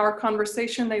level, in our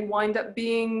conversation, they wind up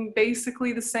being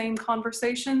basically the same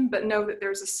conversation, but know that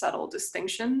there's a subtle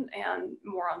distinction, and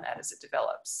more on that as it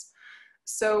develops.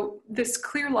 So this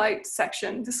clear light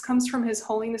section, this comes from His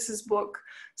Holiness's book,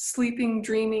 Sleeping,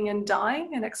 Dreaming, and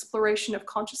Dying, an Exploration of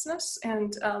Consciousness.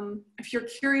 And if you're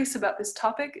curious about this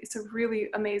topic, it's a really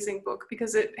amazing book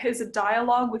because it has a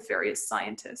dialogue with various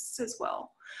scientists as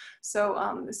well.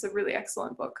 So it's a really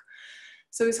excellent book.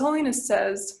 So His Holiness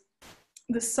says,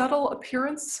 the subtle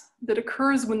appearance that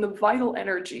occurs when the vital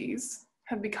energies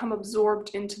have become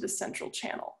absorbed into the central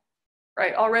channel,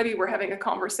 right? Already we're having a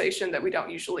conversation that we don't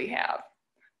usually have.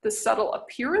 The subtle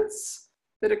appearance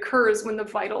that occurs when the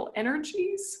vital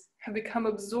energies have become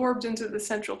absorbed into the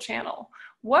central channel.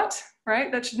 What,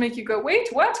 right? That should make you go, wait,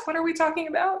 what? What are we talking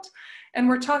about? And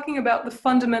we're talking about the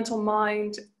fundamental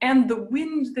mind and the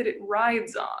wind that it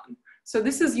rides on. So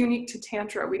this is unique to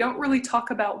Tantra. We don't really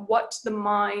talk about what the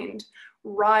mind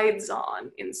rides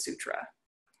on in Sutra,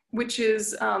 which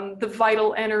is the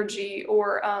vital energy,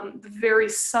 or the very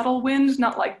subtle wind,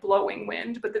 not like blowing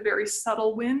wind, but the very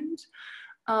subtle wind.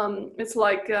 It's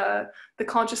like the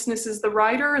consciousness is the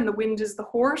rider and the wind is the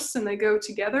horse, and they go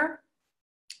together.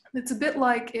 It's a bit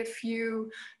like if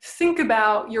you think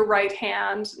about your right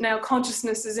hand. Now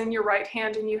consciousness is in your right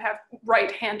hand and you have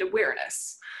right hand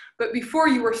awareness. But before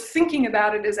you were thinking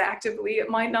about it as actively, it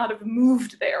might not have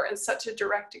moved there in such a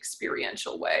direct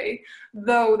experiential way,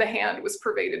 though the hand was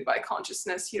pervaded by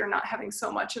consciousness. You're not having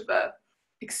so much of a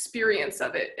experience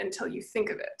of it until you think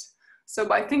of it. So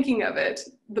by thinking of it,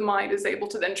 the mind is able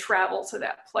to then travel to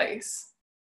that place,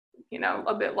 you know,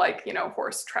 a bit like, you know,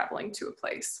 horse traveling to a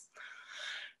place.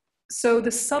 So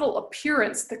the subtle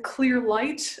appearance, the clear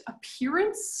light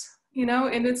appearance, you know,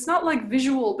 and it's not like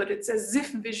visual, but it's as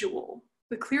if visual.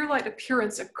 The clear light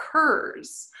appearance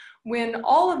occurs when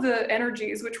all of the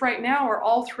energies, which right now are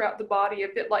all throughout the body, a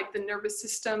bit like the nervous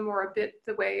system, or a bit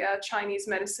the way Chinese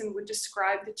medicine would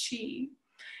describe the qi,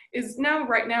 is now,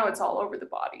 right now it's all over the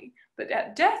body. But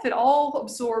at death, it all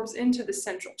absorbs into the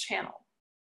central channel.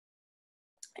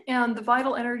 And the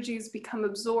vital energies become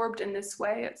absorbed in this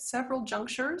way at several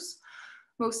junctures,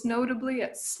 most notably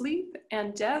at sleep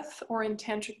and death, or in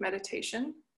tantric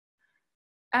meditation.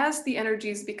 As the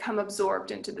energies become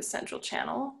absorbed into the central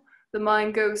channel, the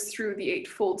mind goes through the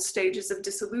 8-fold stages of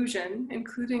dissolution,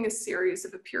 including a series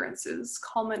of appearances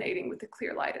culminating with the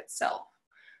clear light itself.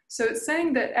 So it's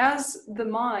saying that as the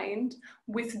mind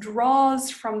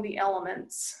withdraws from the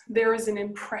elements, there is an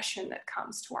impression that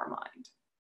comes to our mind.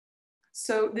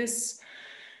 So this,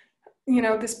 you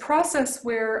know, this process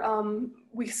where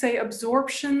we say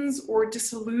absorptions or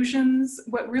dissolutions,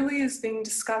 what really is being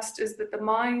discussed is that the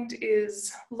mind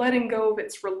is letting go of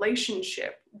its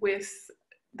relationship with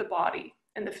the body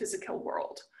and the physical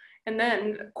world, and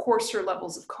then coarser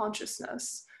levels of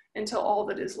consciousness, until all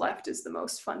that is left is the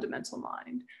most fundamental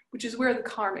mind, which is where the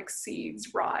karmic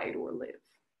seeds ride or live.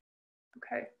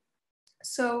 Okay.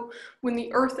 So when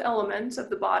the earth element of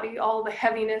the body, all the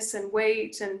heaviness and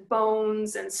weight and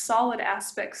bones and solid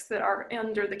aspects that are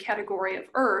under the category of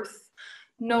earth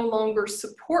no longer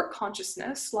support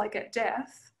consciousness, like at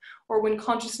death, or when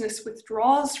consciousness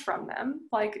withdraws from them,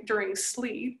 like during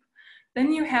sleep,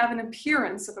 then you have an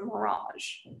appearance of a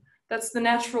mirage. That's the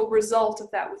natural result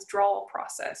of that withdrawal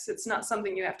process. It's not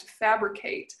something you have to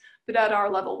fabricate, but at our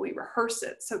level, we rehearse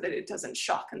it so that it doesn't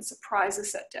shock and surprise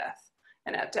us at death.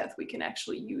 And at death, we can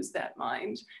actually use that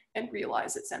mind and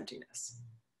realize its emptiness.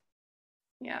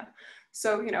 Yeah.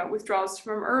 So, you know, it withdraws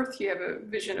from earth. You have a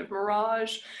vision of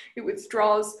mirage. It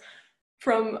withdraws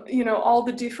from, you know, all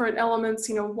the different elements,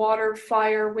 you know, water,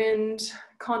 fire, wind,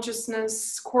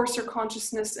 consciousness, coarser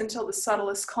consciousness, until the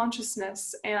subtlest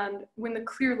consciousness. And when the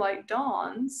clear light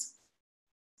dawns,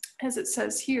 as it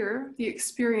says here, the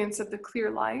experience of the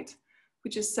clear light,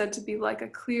 which is said to be like a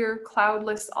clear,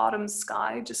 cloudless autumn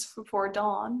sky just before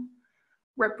dawn,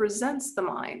 represents the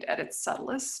mind at its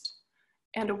subtlest,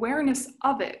 and awareness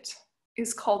of it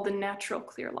is called the natural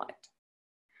clear light.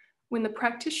 When the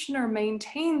practitioner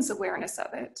maintains awareness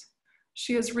of it,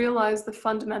 she has realized the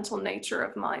fundamental nature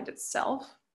of mind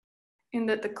itself, in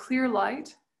that the clear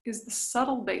light is the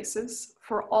subtle basis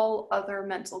for all other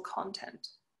mental content.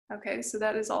 Okay, so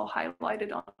that is all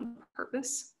highlighted on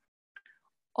purpose.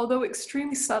 Although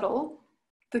extremely subtle,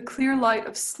 the clear light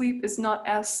of sleep is not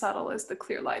as subtle as the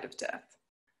clear light of death,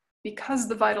 because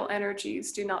the vital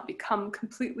energies do not become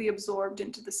completely absorbed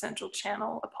into the central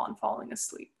channel upon falling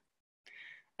asleep.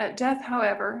 At death,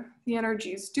 however, the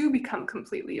energies do become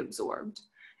completely absorbed,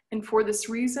 and for this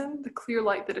reason, the clear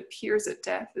light that appears at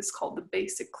death is called the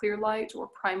basic clear light, or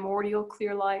primordial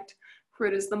clear light, for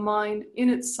it is the mind in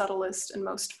its subtlest and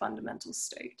most fundamental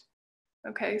state.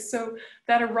 Okay, so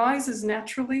that arises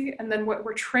naturally, and then what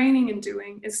we're training and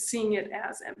doing is seeing it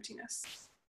as emptiness.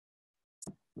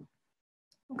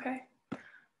 Okay.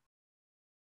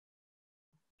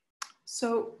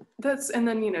 So that's, and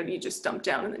then, you know, you just dump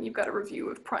down, and then you've got a review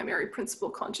of primary principle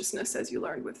consciousness, as you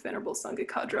learned with Venerable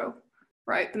Sangha,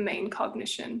 right? The main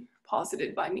cognition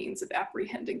posited by means of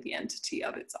apprehending the entity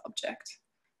of its object.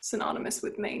 synonymous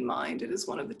with main mind. It is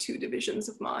one of the two divisions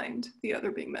of mind, the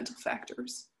other being mental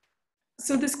factors.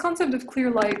 So this concept of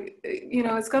clear light,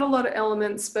 it's got a lot of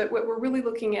elements, but what we're really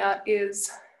looking at is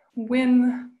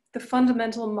when the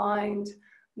fundamental mind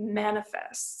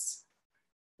manifests,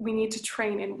 we need to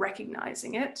train in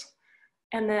recognizing it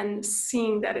and then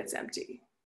seeing that it's empty.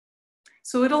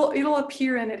 So it'll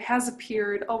appear, and it has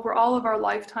appeared over all of our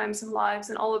lifetimes and lives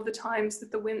and all of the times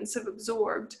that the winds have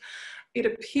absorbed. It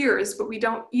appears, but we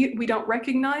don't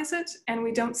recognize it, and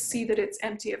we don't see that it's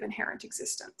empty of inherent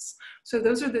existence. So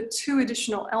those are the two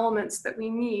additional elements that we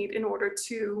need in order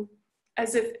to,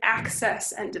 as if,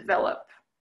 access and develop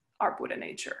our Buddha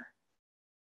nature.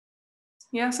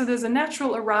 Yeah, so there's a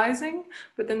natural arising,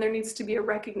 but then there needs to be a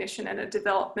recognition and a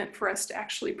development for us to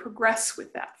actually progress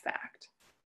with that fact.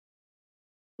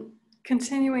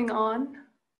 Continuing on,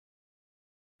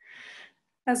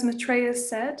 as Maitreya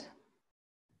said,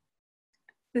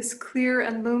 this clear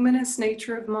and luminous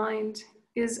nature of mind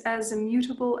is as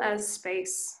immutable as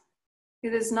space.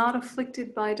 It is not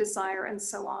afflicted by desire, and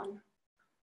so on.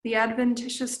 The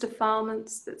adventitious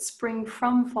defilements that spring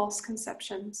from false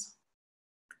conceptions.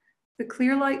 The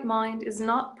clear light mind is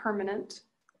not permanent,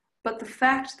 but the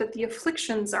fact that the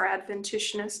afflictions are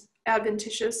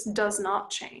adventitious does not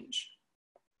change.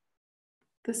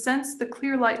 The sense the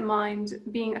clear light mind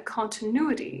being a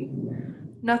continuity,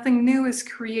 nothing new is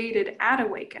created at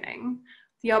awakening.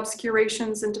 The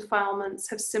obscurations and defilements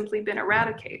have simply been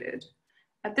eradicated.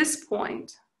 At this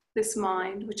point, this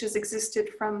mind, which has existed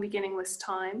from beginningless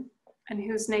time and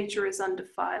whose nature is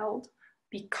undefiled,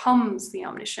 becomes the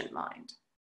omniscient mind.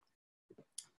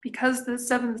 Because the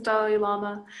seventh Dalai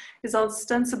Lama is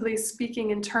ostensibly speaking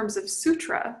in terms of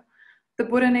sutra, the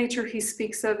Buddha nature he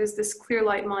speaks of is this clear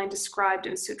light mind described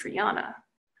in Sutrayana.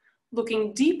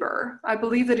 Looking deeper, I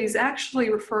believe that he's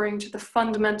actually referring to the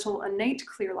fundamental innate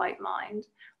clear light mind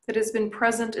that has been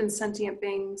present in sentient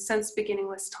beings since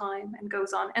beginningless time and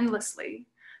goes on endlessly.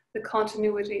 The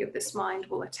continuity of this mind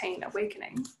will attain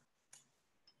awakening.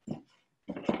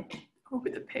 Over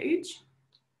the page.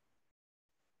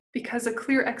 Because a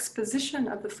clear exposition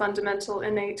of the fundamental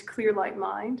innate clear light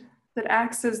mind that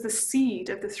acts as the seed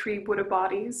of the three Buddha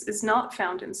bodies is not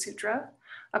found in sutra,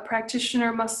 a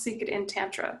practitioner must seek it in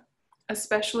Tantra,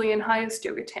 especially in highest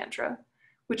Yoga Tantra,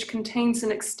 which contains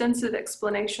an extensive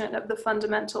explanation of the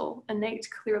fundamental innate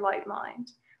clear light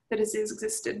mind that has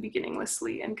existed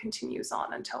beginninglessly and continues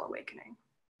on until awakening.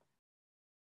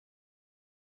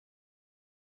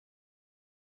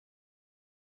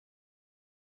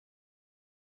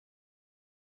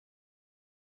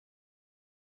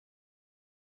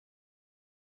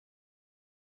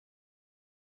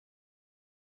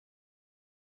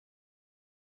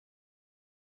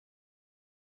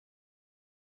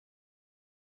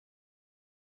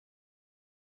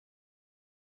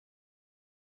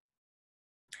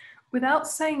 Without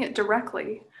saying it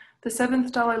directly, the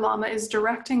seventh Dalai Lama is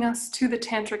directing us to the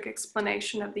tantric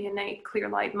explanation of the innate clear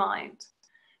light mind.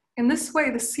 In this way,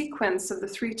 the sequence of the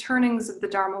three turnings of the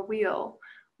Dharma wheel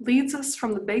leads us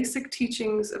from the basic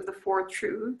teachings of the four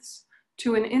truths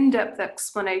to an in-depth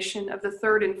explanation of the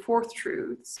third and fourth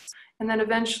truths, and then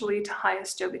eventually to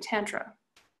highest Yoga Tantra.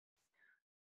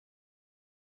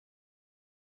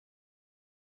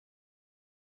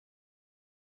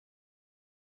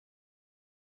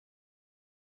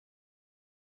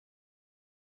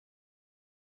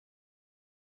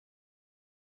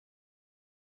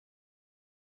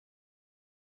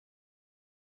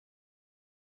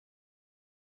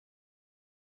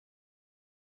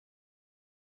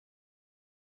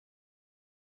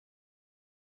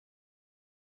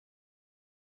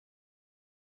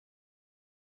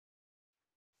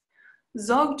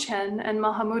 Dzogchen and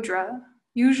Mahamudra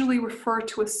usually refer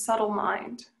to a subtle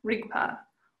mind, Rigpa,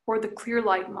 or the clear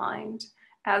light mind,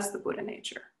 as the Buddha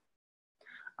nature.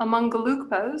 Among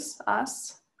Gelugpas,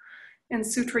 us, in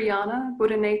Sutrayana,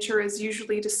 Buddha nature is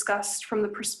usually discussed from the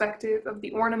perspective of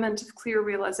the ornament of clear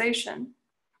realization,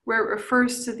 where it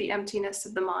refers to the emptiness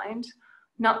of the mind,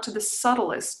 not to the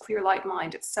subtlest clear light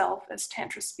mind itself, as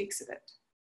Tantra speaks of it.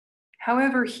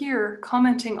 However, here,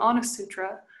 commenting on a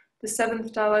sutra, the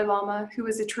seventh Dalai Lama, who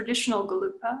is a traditional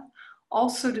Gelugpa,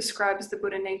 also describes the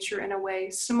Buddha nature in a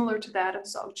way similar to that of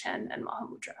Dzogchen and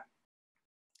Mahamudra.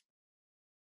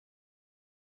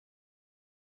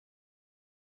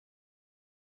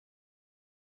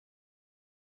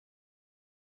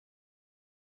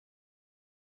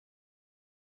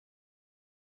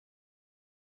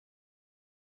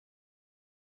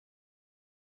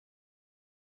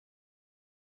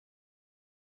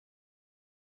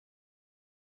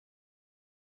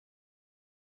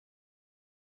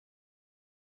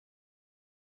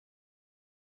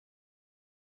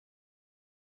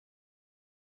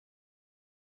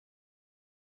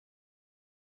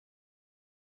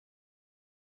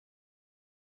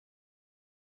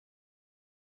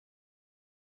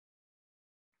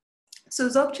 So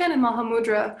Dzogchen and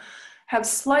Mahamudra have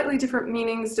slightly different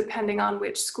meanings depending on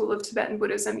which school of Tibetan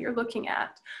Buddhism you're looking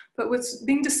at. But what's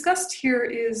being discussed here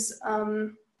is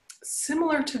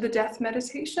similar to the death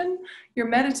meditation. You're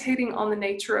meditating on the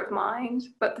nature of mind,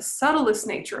 but the subtlest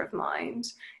nature of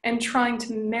mind, and trying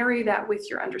to marry that with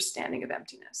your understanding of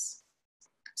emptiness.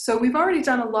 So we've already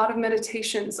done a lot of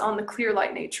meditations on the clear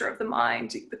light nature of the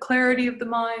mind, the clarity of the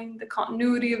mind, the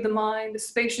continuity of the mind, the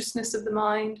spaciousness of the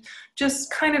mind,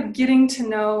 just kind of getting to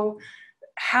know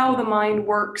how the mind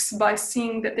works by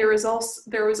seeing that there is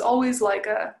always like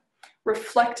a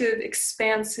reflective,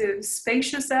 expansive,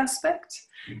 spacious aspect.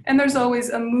 And there's always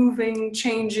a moving,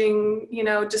 changing,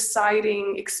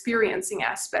 deciding, experiencing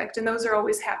aspect. And those are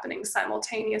always happening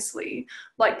simultaneously,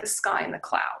 like the sky and the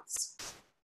clouds.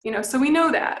 So we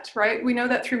know that, right? We know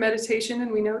that through meditation,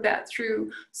 and we know that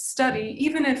through study.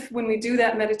 Even if when we do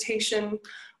that meditation,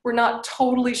 we're not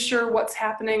totally sure what's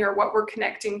happening or what we're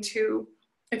connecting to,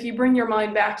 if you bring your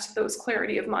mind back to those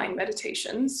clarity of mind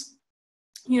meditations,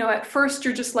 at first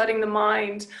you're just letting the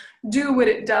mind do what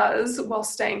it does while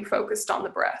staying focused on the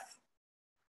breath.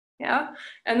 Yeah.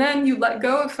 And then you let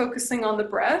go of focusing on the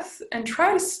breath and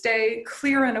try to stay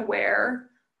clear and aware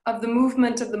of the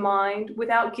movement of the mind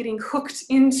without getting hooked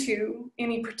into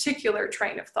any particular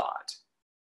train of thought,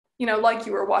 like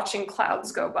you were watching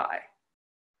clouds go by.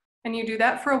 And you do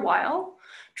that for a while,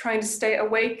 trying to stay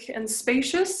awake and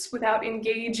spacious without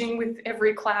engaging with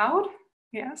every cloud.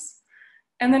 Yes.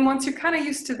 And then once you're kind of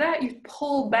used to that, you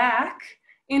pull back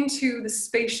into the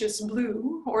spacious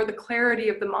blue, or the clarity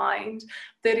of the mind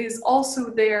that is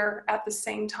also there at the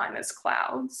same time as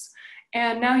clouds.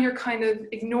 And now you're kind of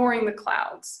ignoring the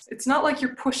clouds. It's not like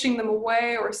you're pushing them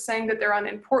away or saying that they're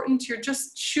unimportant. You're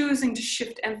just choosing to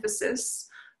shift emphasis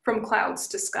from clouds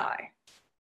to sky.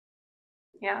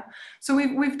 Yeah, so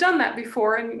we've done that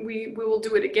before, and we will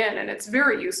do it again. And it's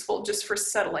very useful just for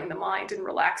settling the mind and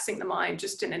relaxing the mind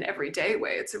just in an everyday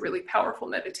way. It's a really powerful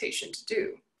meditation to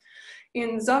do.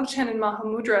 In Dzogchen and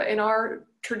Mahamudra, in our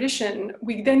tradition,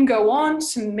 we then go on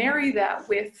to marry that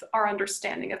with our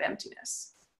understanding of emptiness.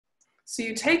 So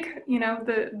you take,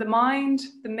 the mind,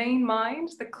 the main mind,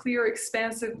 the clear,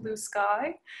 expansive blue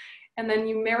sky, and then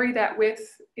you marry that with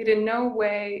it in no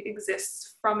way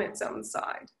exists from its own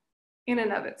side, in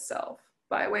and of itself,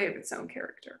 by way of its own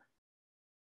character.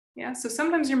 Yeah, so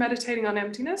sometimes you're meditating on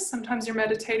emptiness, sometimes you're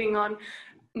meditating on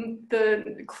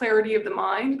the clarity of the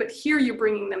mind, but here you're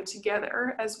bringing them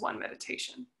together as one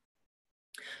meditation.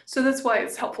 So that's why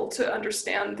it's helpful to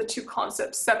understand the two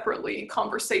concepts separately,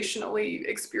 conversationally,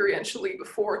 experientially,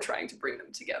 before trying to bring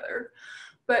them together.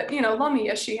 But, Lama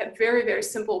Yeshe had very, very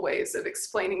simple ways of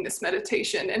explaining this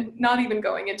meditation, and not even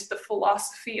going into the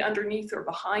philosophy underneath or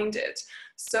behind it.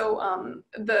 So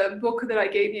the book that I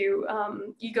gave you,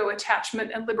 Ego,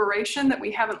 Attachment, and Liberation, that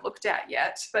we haven't looked at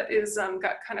yet, but is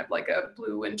got kind of like a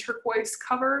blue and turquoise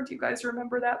cover. Do you guys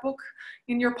remember that book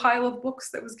in your pile of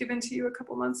books that was given to you a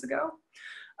couple months ago?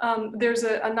 There's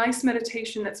a nice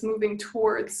meditation that's moving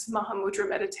towards Mahamudra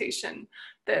meditation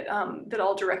that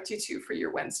I'll direct you to for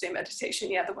your Wednesday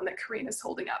meditation. Yeah, the one that Karina's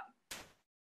holding up.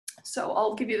 So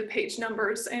I'll give you the page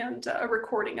numbers and a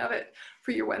recording of it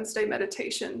for your Wednesday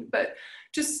meditation. But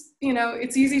just,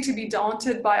 it's easy to be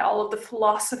daunted by all of the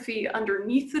philosophy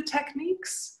underneath the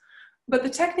techniques, but the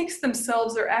techniques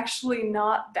themselves are actually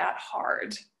not that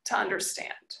hard to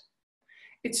understand.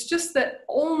 It's just that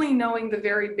only knowing the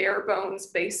very bare bones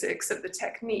basics of the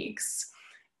techniques,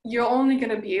 you're only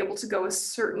going to be able to go a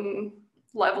certain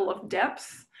level of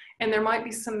depth, and there might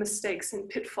be some mistakes and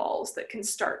pitfalls that can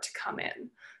start to come in.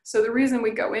 So the reason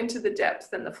we go into the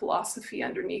depth and the philosophy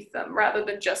underneath them, rather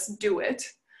than just do it,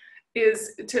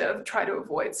 is to try to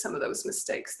avoid some of those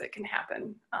mistakes that can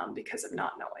happen because of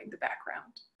not knowing the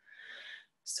background.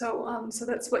 So, so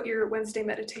that's what your Wednesday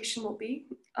meditation will be.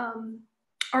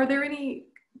 Are there any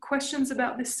questions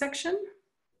about this section?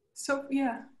 So,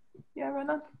 yeah,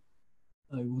 Rana?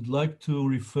 I would like to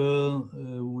refer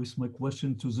with my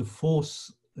question to the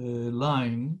fourth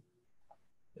line,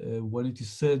 when it is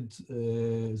said,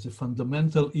 the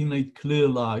fundamental innate clear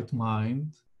light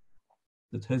mind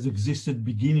that has existed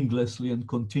beginninglessly and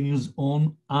continues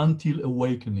on until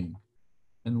awakening.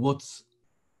 And what's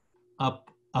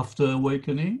up after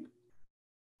awakening?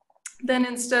 Then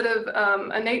instead of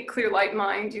innate clear light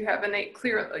mind, you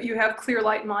have clear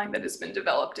light mind that has been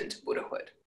developed into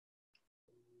Buddhahood.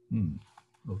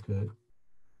 Okay.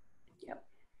 Yep.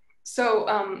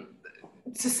 So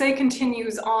to say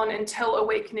continues on until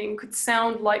awakening could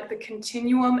sound like the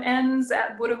continuum ends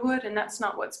at Buddhahood, and that's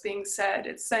not what's being said.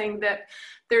 It's saying that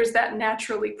there's that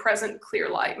naturally present clear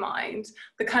light mind,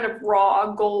 the kind of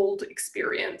raw gold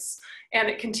experience, and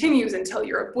it continues until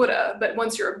you're a Buddha, but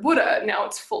once you're a Buddha, now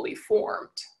it's fully formed.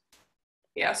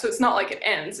 Yeah, so it's not like it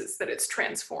ends, it's that it's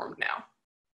transformed now.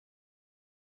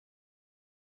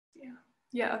 Yeah,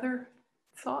 yeah, other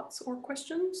thoughts or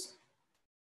questions?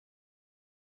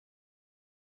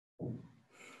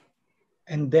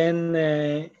 And then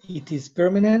it is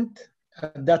permanent.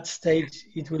 At that stage,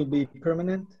 it will be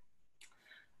permanent.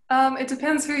 It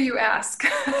depends who you ask.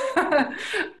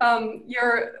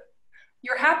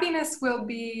 Your happiness will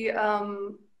be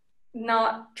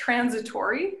not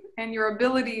transitory, and your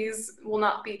abilities will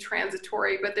not be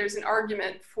transitory, but there's an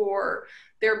argument for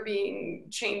there being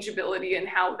changeability in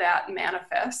how that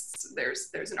manifests.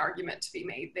 There's an argument to be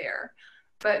made there.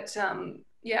 But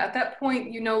yeah, at that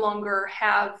point, you no longer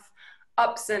have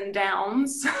ups and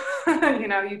downs. You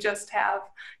know, you just have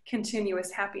continuous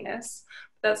happiness.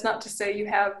 That's not to say you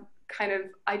have kind of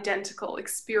identical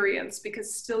experience,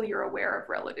 because still you're aware of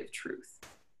relative truth.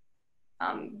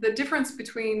 The difference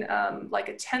between like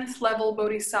a 10th level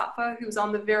bodhisattva who's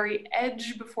on the very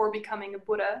edge before becoming a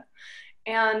Buddha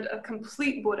and a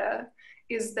complete Buddha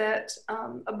is that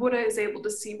a Buddha is able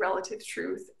to see relative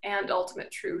truth and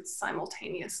ultimate truth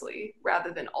simultaneously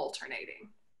rather than alternating.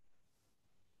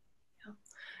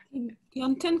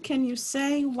 Yönten, can you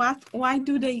say why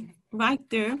do they write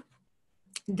there,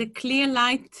 the clear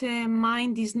light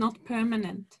mind is not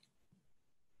permanent?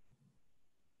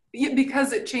 Yeah,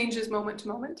 because it changes moment to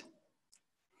moment.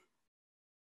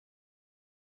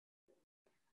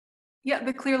 Yeah,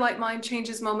 the clear light mind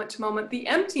changes moment to moment. The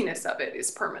emptiness of it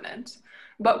is permanent,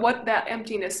 but what that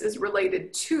emptiness is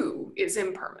related to is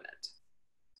impermanent.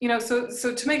 You know, so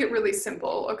to make it really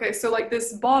simple, okay, so like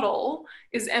this bottle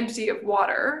is empty of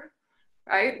water,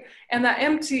 right? And that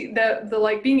the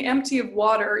like being empty of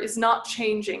water is not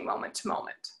changing moment to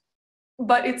moment,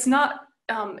 but it's not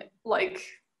like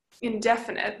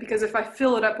indefinite, because if I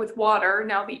fill it up with water,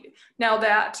 now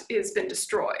that is been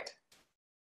destroyed.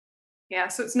 Yeah,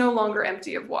 so it's no longer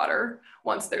empty of water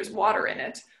once there's water in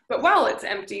it. But while it's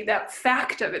empty, that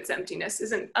fact of its emptiness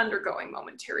isn't undergoing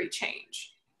momentary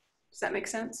change. Does that make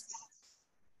sense?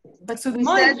 But so the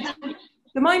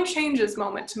mind changes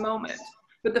moment to moment,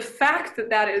 but the fact that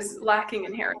that is lacking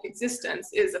inherent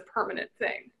existence is a permanent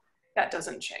thing. That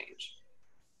doesn't change.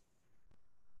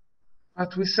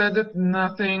 But we said that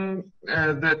nothing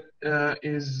that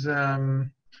is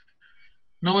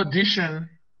no addition,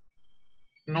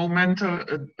 no mental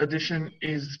addition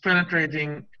is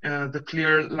penetrating the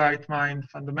clear light mind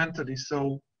fundamentally.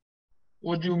 So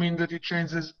what do you mean that it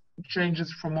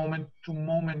changes from moment to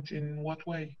moment? In what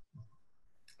way?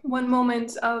 One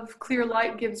moment of clear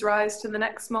light gives rise to the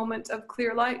next moment of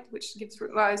clear light, which gives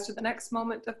rise to the next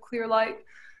moment of clear light.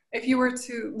 If you were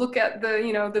to look at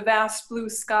the vast blue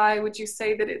sky, would you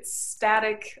say that it's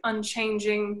static,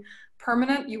 unchanging,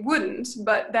 permanent? You wouldn't,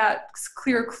 but that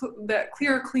clear,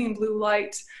 clean blue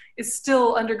light is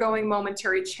still undergoing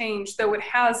momentary change, though it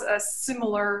has a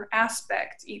similar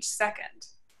aspect each second.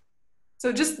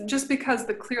 So just because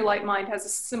the clear light mind has a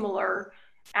similar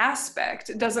aspect,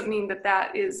 it doesn't mean that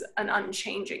that is an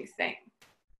unchanging thing.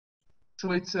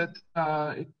 So it's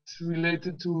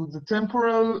related to the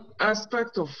temporal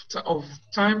aspect of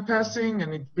time passing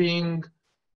and it being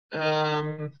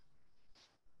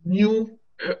new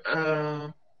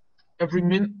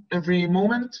every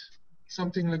moment,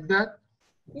 something like that.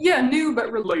 Yeah, new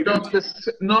but related.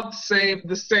 Not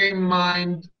the same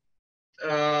mind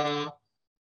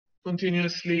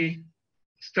continuously,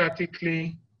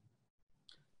 statically.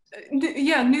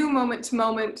 Yeah, new moment to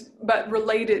moment, but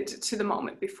related to the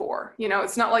moment before. You know,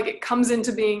 it's not like it comes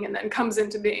into being and then comes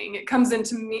into being. It comes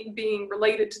into being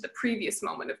related to the previous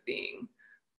moment of being,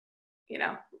 you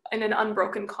know, in an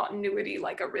unbroken continuity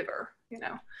like a river, you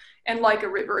know. And like a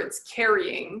river, it's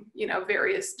carrying, you know,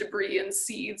 various debris and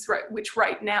seeds, right, which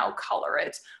right now color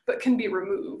it, but can be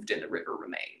removed and the river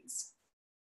remains.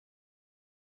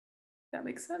 That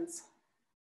makes sense?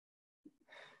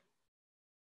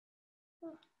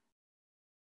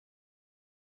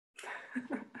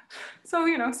 So,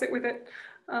 you know, sit with it.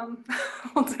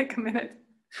 We'll take a minute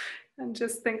and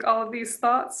just think all of these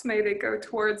thoughts, may they go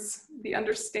towards the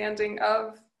understanding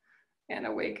of and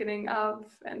awakening of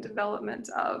and development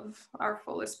of our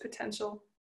fullest potential,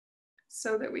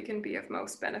 so that we can be of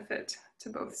most benefit to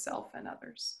both self and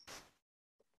others.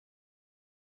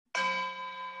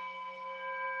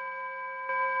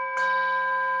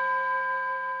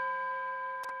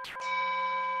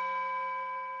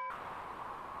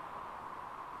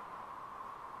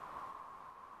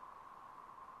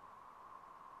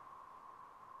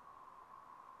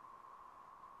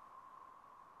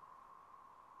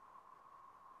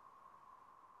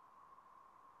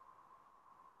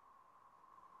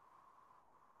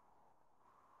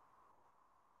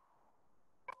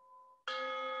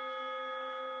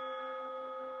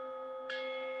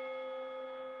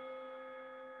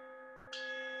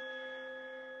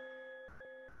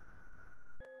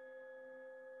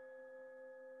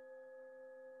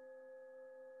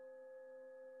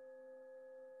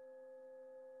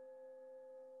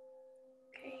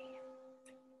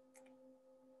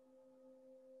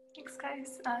 Thanks,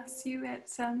 guys. See you at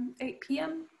 8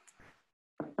 p.m.